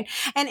 right?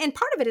 And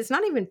part of it is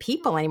not even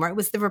people anymore. It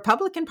was the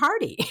Republican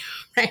Party,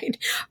 right,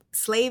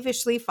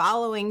 slavishly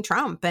following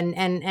Trump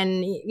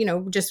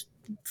and just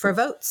for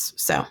votes.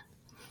 So,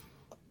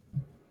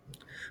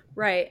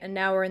 right. And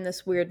now we're in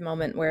this weird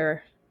moment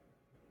where,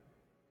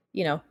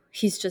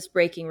 he's just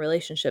breaking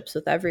relationships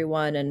with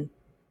everyone and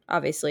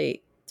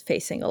obviously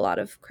facing a lot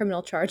of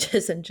criminal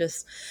charges, and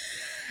just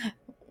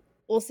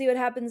we'll see what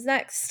happens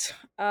next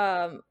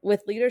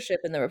with leadership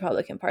in the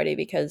Republican Party,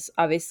 because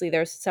obviously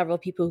there's several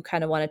people who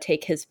kind of want to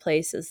take his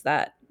place as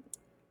that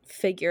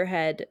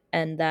figurehead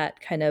and that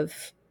kind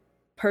of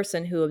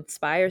person who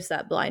inspires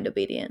that blind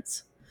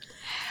obedience.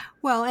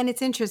 Well, and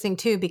it's interesting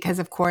too, because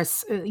of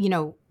course,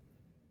 and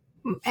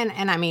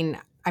I mean,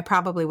 I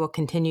probably will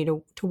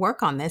continue to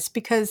work on this,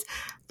 because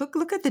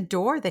look at the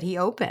door that he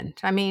opened.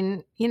 I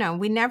mean,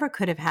 we never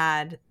could have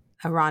had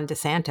a Ron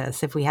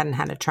DeSantis if we hadn't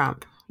had a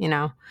Trump,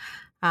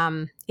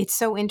 It's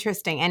so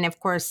interesting. And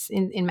of course,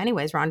 in many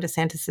ways, Ron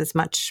DeSantis is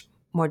much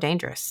more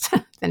dangerous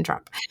than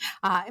Trump,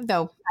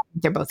 though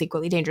they're both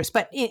equally dangerous.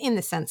 But in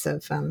the sense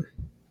of, I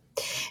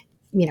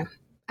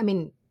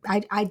mean,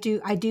 I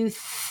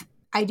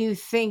do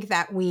think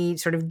that we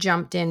sort of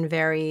jumped in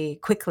very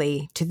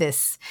quickly to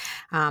this.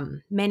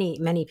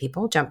 Many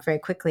people jumped very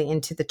quickly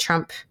into the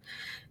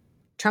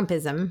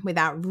Trumpism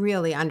without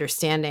really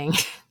understanding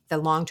the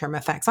long-term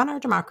effects on our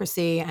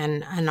democracy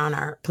and on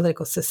our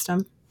political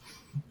system.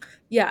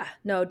 Yeah,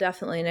 no,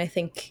 definitely. And I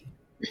think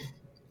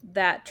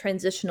that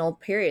transitional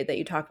period that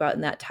you talk about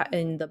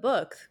in the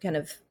book, kind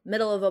of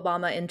middle of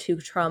Obama into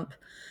Trump,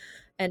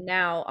 and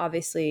now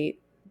obviously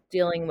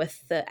dealing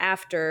with the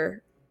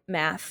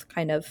aftermath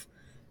kind of,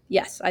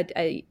 yes,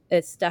 I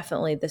it's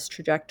definitely this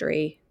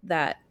trajectory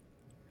that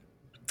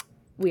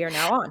we are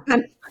now on.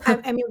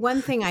 I mean,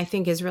 one thing I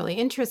think is really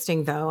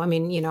interesting, though, I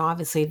mean,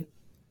 obviously,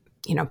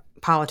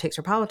 politics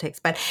are politics,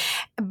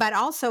 but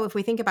also if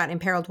we think about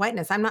Imperiled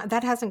Whiteness,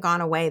 that hasn't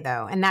gone away,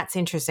 though. And that's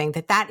interesting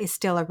that is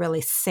still a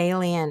really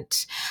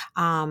salient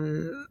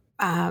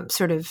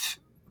sort of,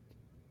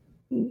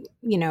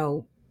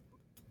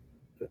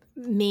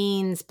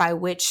 means by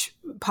which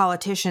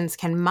politicians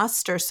can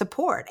muster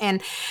support.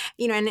 And,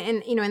 in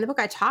the book,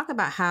 I talk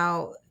about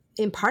how,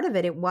 in part of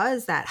it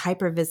was that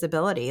hyper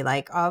visibility,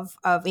 like of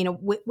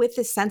with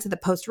this sense of the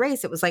post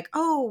race, it was like,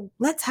 oh,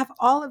 let's have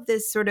all of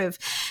this sort of,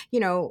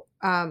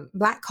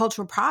 Black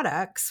cultural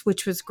products,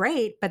 which was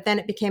great. But then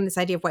it became this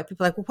idea of white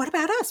people like, well, what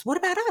about us? What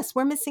about us?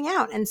 We're missing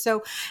out. And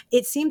so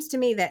it seems to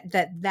me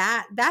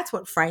that's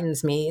what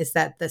frightens me, is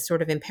that the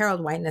sort of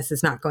imperiled whiteness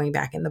is not going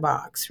back in the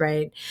box.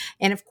 Right.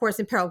 And of course,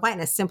 imperiled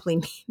whiteness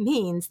simply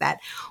means that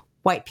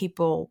white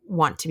people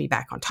want to be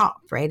back on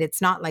top, right?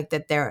 It's not like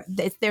that they're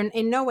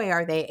in no way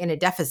are they in a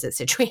deficit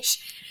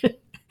situation.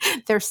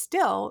 They're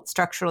still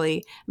structural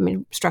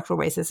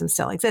racism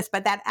still exists,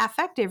 but that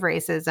affective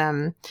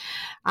racism,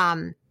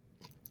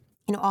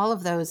 all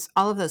of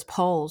those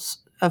polls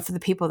of the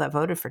people that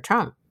voted for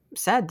Trump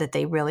said that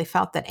they really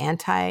felt that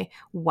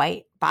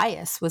anti-white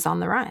bias was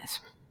on the rise.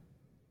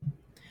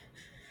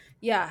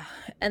 Yeah,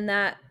 and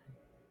that,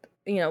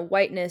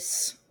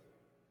 whiteness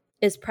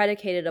is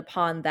predicated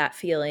upon that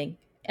feeling,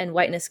 and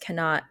whiteness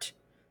cannot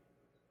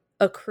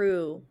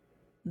accrue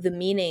the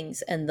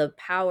meanings and the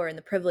power and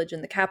the privilege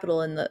and the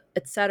capital and the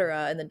et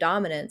cetera and the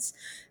dominance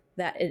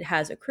that it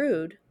has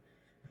accrued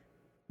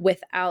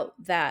without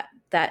that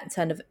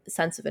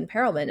sense of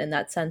imperilment and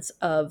that sense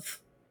of,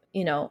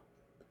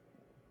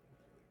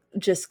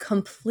 just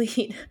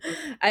complete.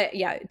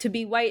 To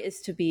be white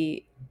is to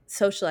be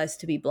socialized,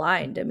 to be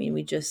blind. I mean,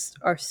 we just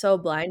are so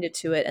blinded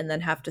to it, and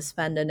then have to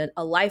spend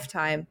a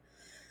lifetime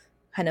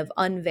kind of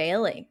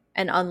unveiling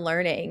and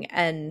unlearning.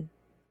 And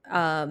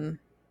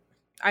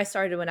I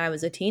started when I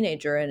was a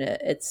teenager, and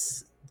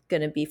it's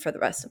going to be for the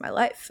rest of my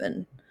life.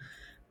 And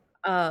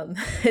I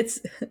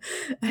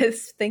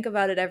think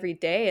about it every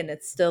day, and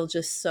it's still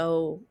just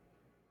so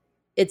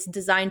it's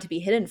designed to be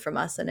hidden from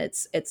us, and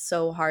it's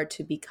so hard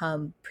to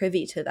become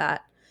privy to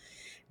that,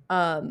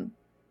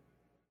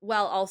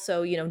 while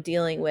also, you know,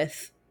 dealing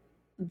with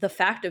the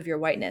fact of your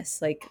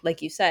whiteness.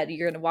 Like you said,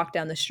 you're going to walk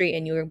down the street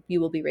and you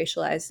will be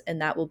racialized,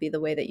 and that will be the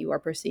way that you are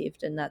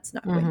perceived, and that's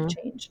not going to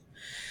change.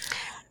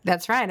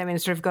 That's right. I mean,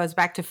 it sort of goes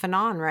back to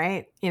Fanon,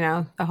 right? You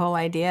know, the whole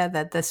idea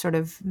that the sort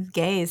of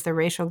gaze, the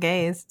racial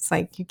gaze, it's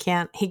like he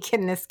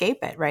couldn't escape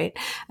it, right?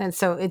 And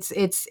so it's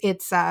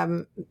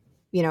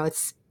you know,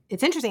 it's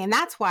interesting, and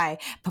that's why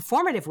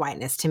performative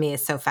whiteness to me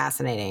is so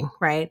fascinating,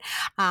 right?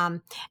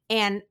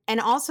 And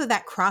also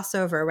that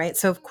crossover, right?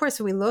 So of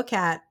course, we look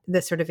at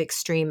the sort of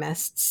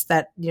extremists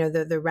that, you know,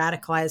 the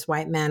radicalized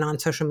white men on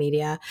social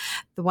media,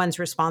 the ones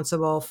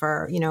responsible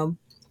for, you know,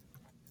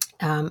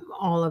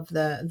 all of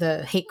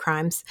the hate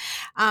crimes.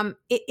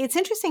 It's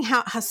interesting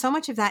how so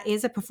much of that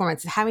is a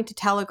performance, having to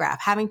telegraph,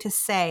 having to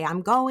say,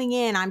 I'm going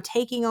in, I'm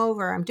taking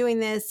over, I'm doing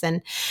this.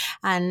 And,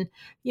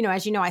 you know,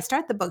 as you know, I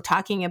start the book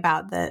talking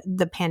about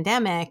the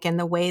pandemic and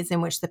the ways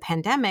in which the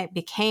pandemic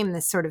became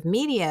this sort of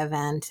media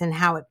event and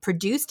how it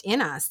produced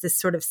in us this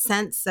sort of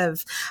sense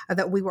of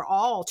that we were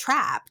all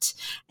trapped.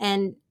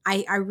 And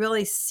I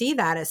really see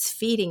that as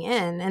feeding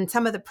in, and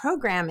some of the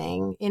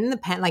programming in the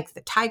like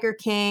the Tiger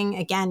King.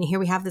 Again, here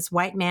we have this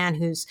white man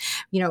who's,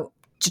 you know,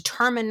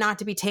 determined not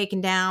to be taken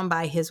down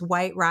by his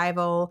white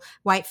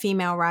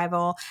female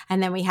rival.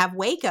 And then we have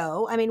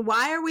Waco. I mean,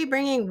 why are we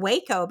bringing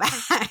Waco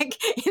back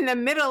in the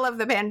middle of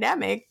the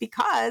pandemic?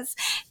 Because,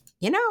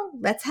 you know,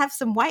 let's have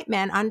some white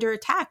men under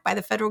attack by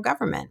the federal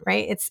government,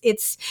 right?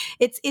 It's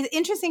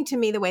interesting to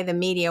me the way the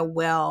media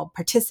will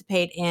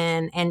participate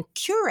in and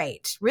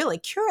really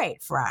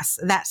curate for us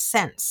that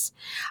sense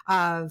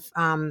of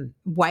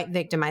white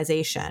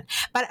victimization.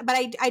 But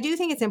I do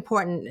think it's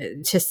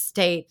important to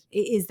state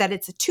is that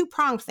it's a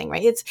two-pronged thing,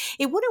 right?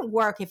 It wouldn't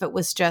work if it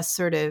was just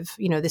sort of,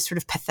 you know, this sort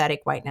of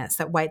pathetic whiteness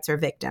that whites are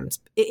victims.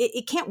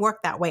 It can't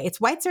work that way.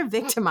 It's whites are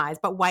victimized,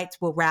 but whites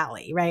will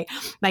rally, right?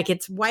 Like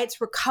it's whites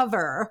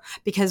recover,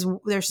 because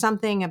there's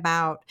something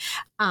about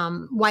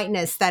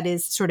whiteness that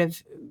is sort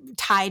of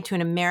tied to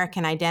an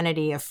American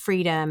identity of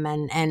freedom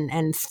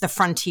and the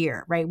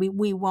frontier, right?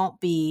 We won't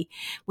be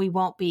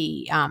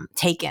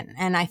taken,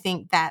 and I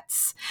think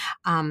that's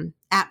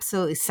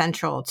absolutely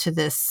central to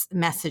this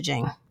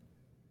messaging.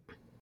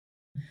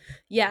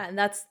 Yeah, and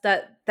that's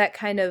that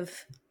kind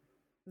of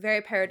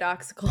very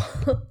paradoxical.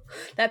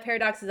 That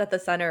paradox is at the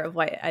center of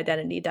white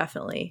identity,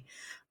 definitely,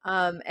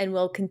 and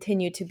will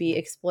continue to be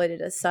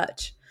exploited as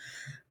such.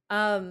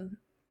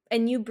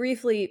 And you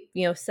briefly,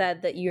 you know,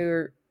 said that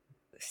you're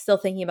still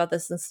thinking about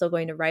this and still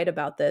going to write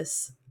about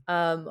this.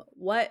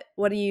 What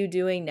are you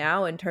doing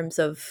now in terms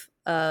of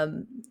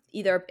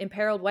either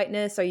imperiled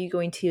whiteness? Are you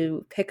going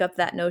to pick up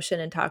that notion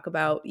and talk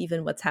about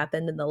even what's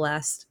happened in the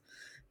last,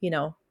 you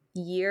know,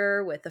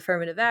 year with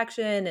affirmative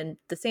action and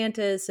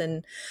DeSantis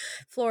and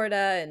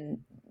Florida and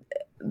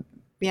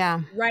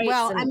rights,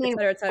 well, and I mean,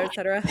 et cetera, et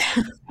cetera, et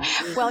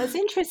cetera? Well, it's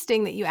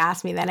interesting that you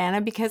asked me that,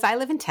 Anna, because I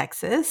live in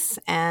Texas,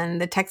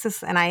 and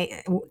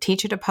I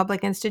teach at a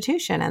public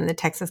institution, and the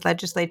Texas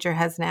legislature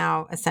has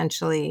now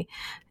essentially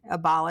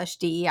abolished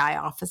DEI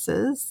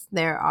offices.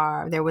 There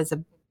was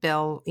a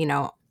bill, you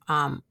know,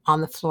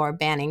 on the floor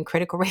banning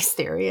critical race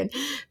theory, and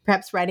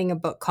perhaps writing a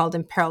book called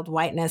Imperiled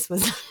Whiteness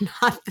was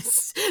not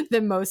the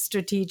most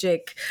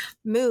strategic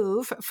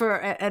move for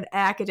an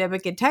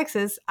academic in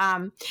Texas.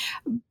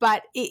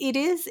 But it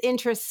is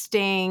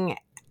interesting.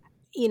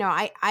 You know,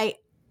 I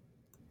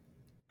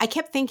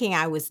kept thinking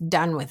I was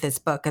done with this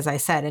book, as I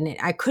said, and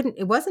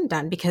it wasn't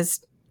done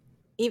because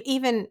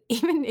even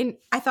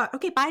I thought,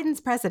 okay,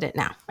 Biden's president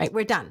now, right?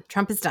 We're done.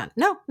 Trump is done.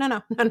 No,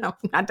 not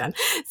done.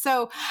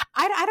 So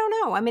I don't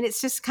know. I mean, it's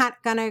just kind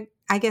of gonna,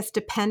 I guess,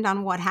 depend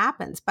on what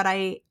happens. But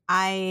I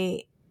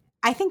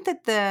think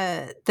that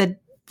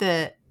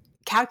the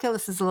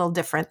calculus is a little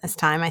different this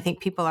time. I think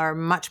people are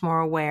much more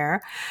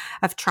aware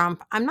of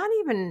Trump. I'm not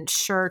even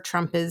sure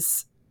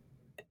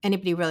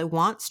anybody really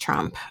wants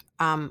Trump,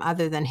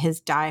 other than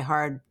his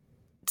diehard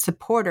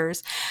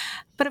supporters.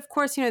 But of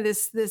course, you know,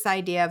 this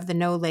idea of the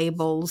no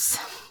labels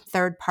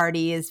third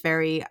party is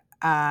very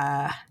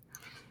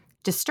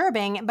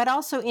disturbing, but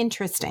also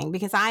interesting,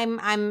 because I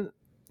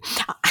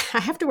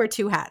have to wear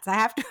two hats. I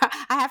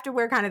have to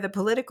wear kind of the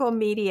political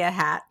media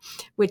hat,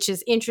 which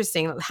is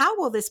interesting. How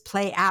will this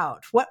play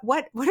out? What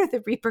are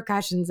the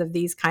repercussions of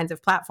these kinds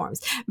of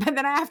platforms? But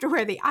then I have to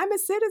wear the I'm a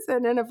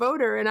citizen and a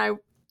voter,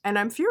 and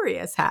I'm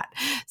furious hat.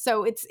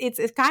 So it's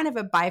kind of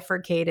a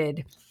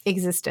bifurcated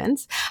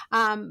existence.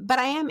 But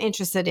I am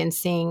interested in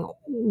seeing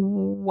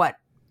what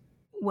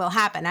will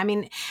happen. I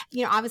mean,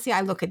 you know, obviously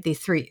I look at these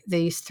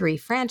three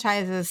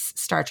franchises,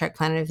 Star Trek,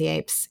 Planet of the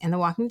Apes, and The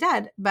Walking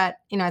Dead. But,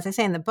 you know, as I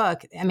say in the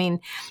book, I mean,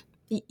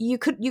 you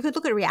could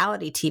look at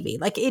reality TV.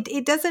 Like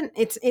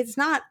it's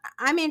not,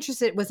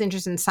 was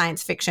interested in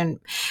science fiction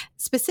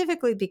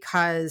specifically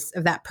because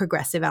of that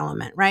progressive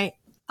element, right?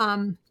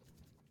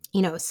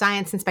 You know,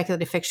 science and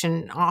speculative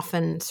fiction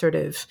often sort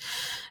of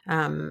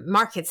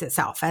markets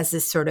itself as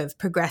this sort of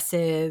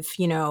progressive,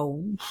 you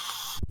know,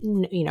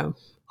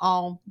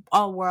 all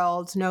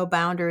worlds, no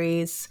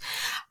boundaries.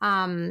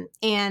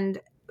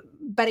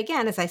 But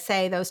again, as I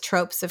say, those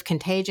tropes of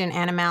contagion,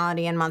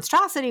 animality, and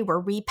monstrosity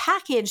were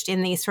repackaged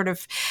in these sort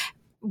of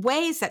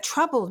ways that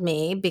troubled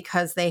me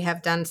because they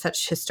have done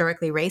such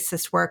historically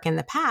racist work in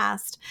the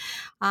past.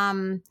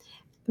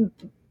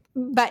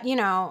 But,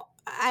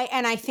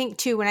 I think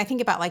too, when I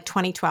think about like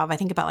 2012, I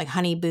think about like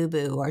Honey Boo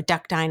Boo or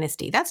Duck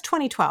Dynasty. That's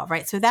 2012,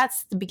 right? So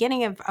that's the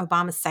beginning of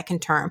Obama's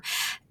second term.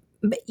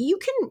 But you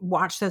can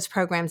watch those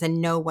programs and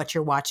know what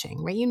you're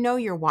watching, right?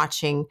 You're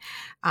watching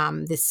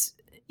this.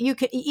 You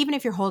could, even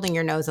if you're holding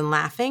your nose and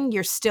laughing,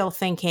 you're still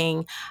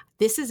thinking,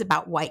 this is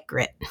about white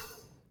grit,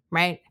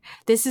 right?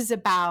 This is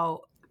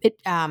about it.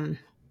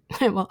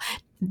 Well,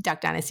 Duck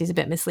Dynasty is a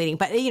bit misleading,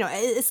 but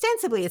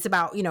ostensibly it's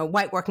about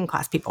white working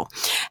class people,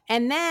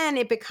 and then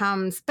it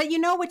becomes, but you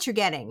know what you're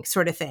getting,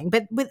 sort of thing.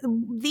 But with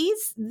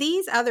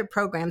these other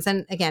programs,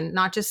 and again,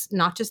 not just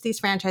these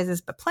franchises,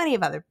 but plenty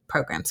of other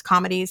programs,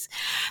 comedies,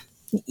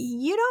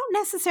 you don't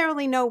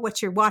necessarily know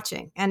what you're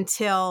watching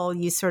until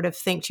you sort of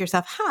think to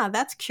yourself,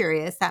 that's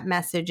curious. That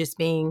message is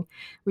being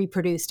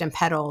reproduced and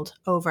peddled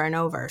over and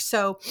over.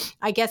 So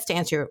I guess to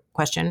answer your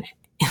question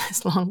in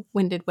this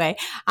long-winded way,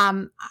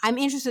 I'm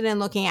interested in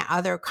looking at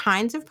other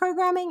kinds of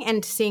programming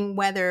and seeing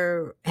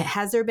whether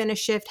has there been a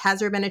shift, has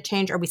there been a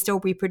change, are we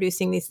still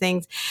reproducing these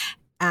things?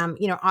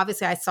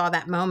 Obviously I saw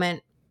that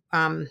moment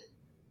in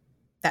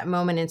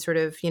sort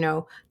of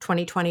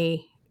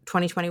 2020,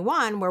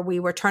 2021, where we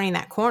were turning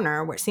that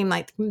corner, where it seemed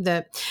like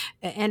the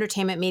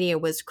entertainment media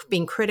was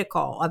being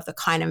critical of the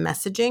kind of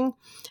messaging.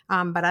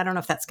 But I don't know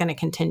if that's going to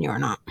continue or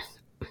not.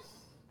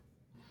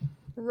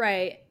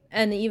 Right.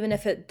 And even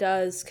if it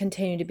does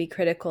continue to be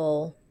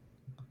critical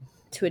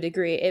to a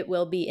degree, it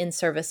will be in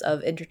service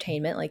of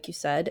entertainment, like you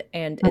said,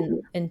 and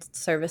in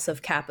service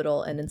of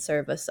capital and in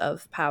service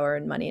of power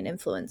and money and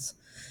influence.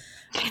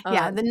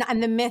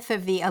 And the myth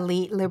of the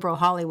elite liberal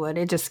Hollywood,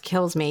 it just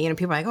kills me.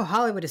 People are like, oh,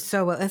 Hollywood is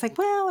so well. It's like,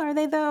 well, are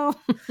they though?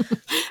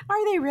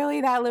 Are they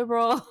really that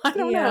liberal? I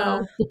don't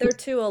know. They're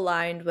too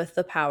aligned with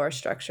the power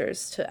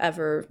structures to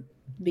ever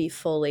be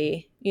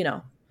fully,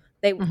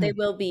 they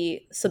will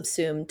be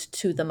subsumed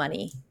to the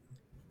money.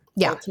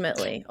 Yeah.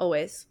 Ultimately,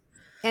 always.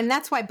 And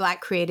that's why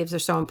Black creatives are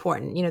so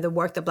important, the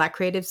work that Black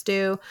creatives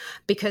do,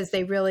 because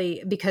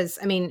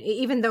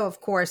even though, of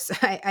course,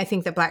 I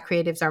think that Black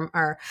creatives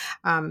are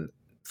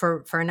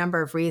for a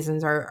number of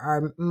reasons,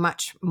 are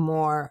much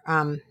more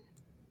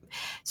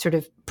sort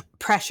of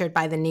pressured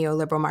by the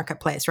neoliberal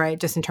marketplace, right?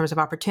 Just in terms of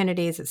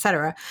opportunities, et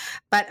cetera.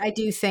 But I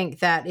do think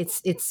that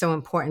it's so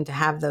important to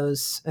have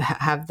those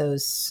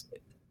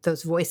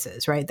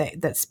voices, right?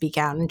 That speak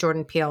out. And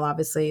Jordan Peele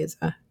obviously is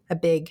a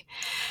big,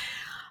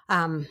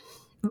 an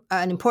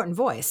important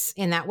voice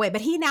in that way. But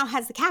he now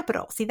has the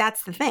capital. See,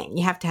 that's the thing.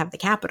 You have to have the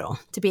capital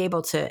to be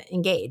able to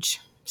engage.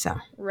 So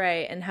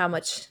right. And how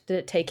much did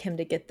it take him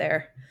to get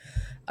there?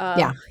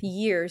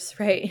 Years,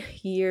 right?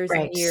 Years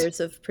and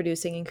years of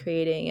producing and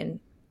creating and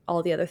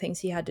all the other things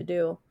he had to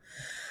do.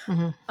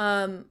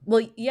 Mm-hmm.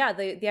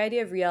 The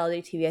idea of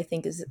reality TV, I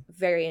think, is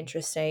very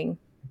interesting.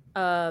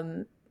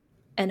 And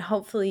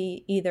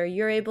hopefully either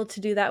you're able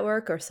to do that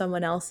work or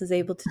someone else is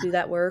able to do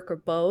that work or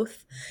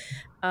both.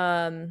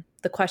 The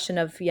question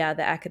of, the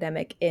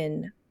academic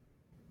in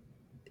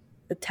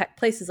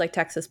places like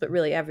Texas, but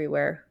really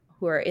everywhere,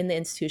 who are in the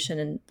institution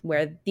and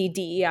where the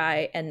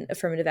DEI and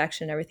affirmative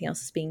action and everything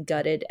else is being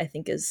gutted, I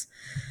think is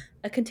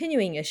a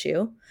continuing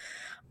issue.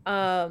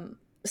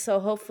 So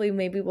hopefully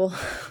maybe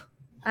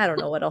I don't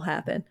know what'll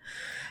happen,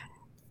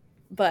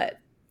 but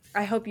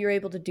I hope you're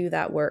able to do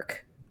that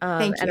work.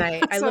 Thank you.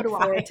 And I look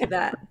forward to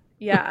that.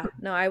 Yeah,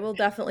 no, I will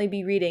definitely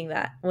be reading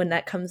that when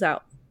that comes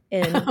out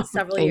in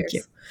several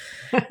years.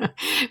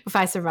 If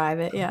I survive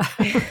it, yeah.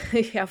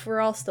 If we're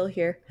all still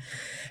here.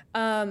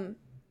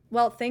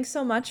 Well, thanks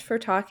so much for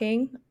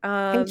talking.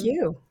 Thank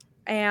you.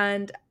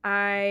 And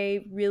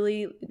I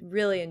really,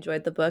 really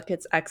enjoyed the book.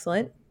 It's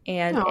excellent.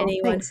 And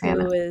anyone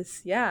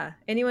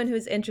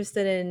who's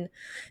interested in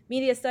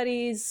media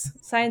studies,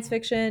 science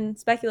fiction,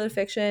 speculative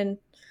fiction,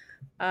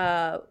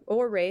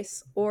 or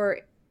race, or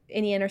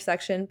any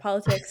intersection,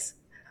 politics,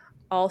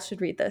 all should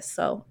read this.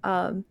 So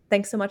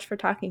thanks so much for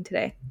talking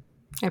today.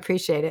 I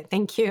appreciate it.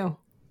 Thank you.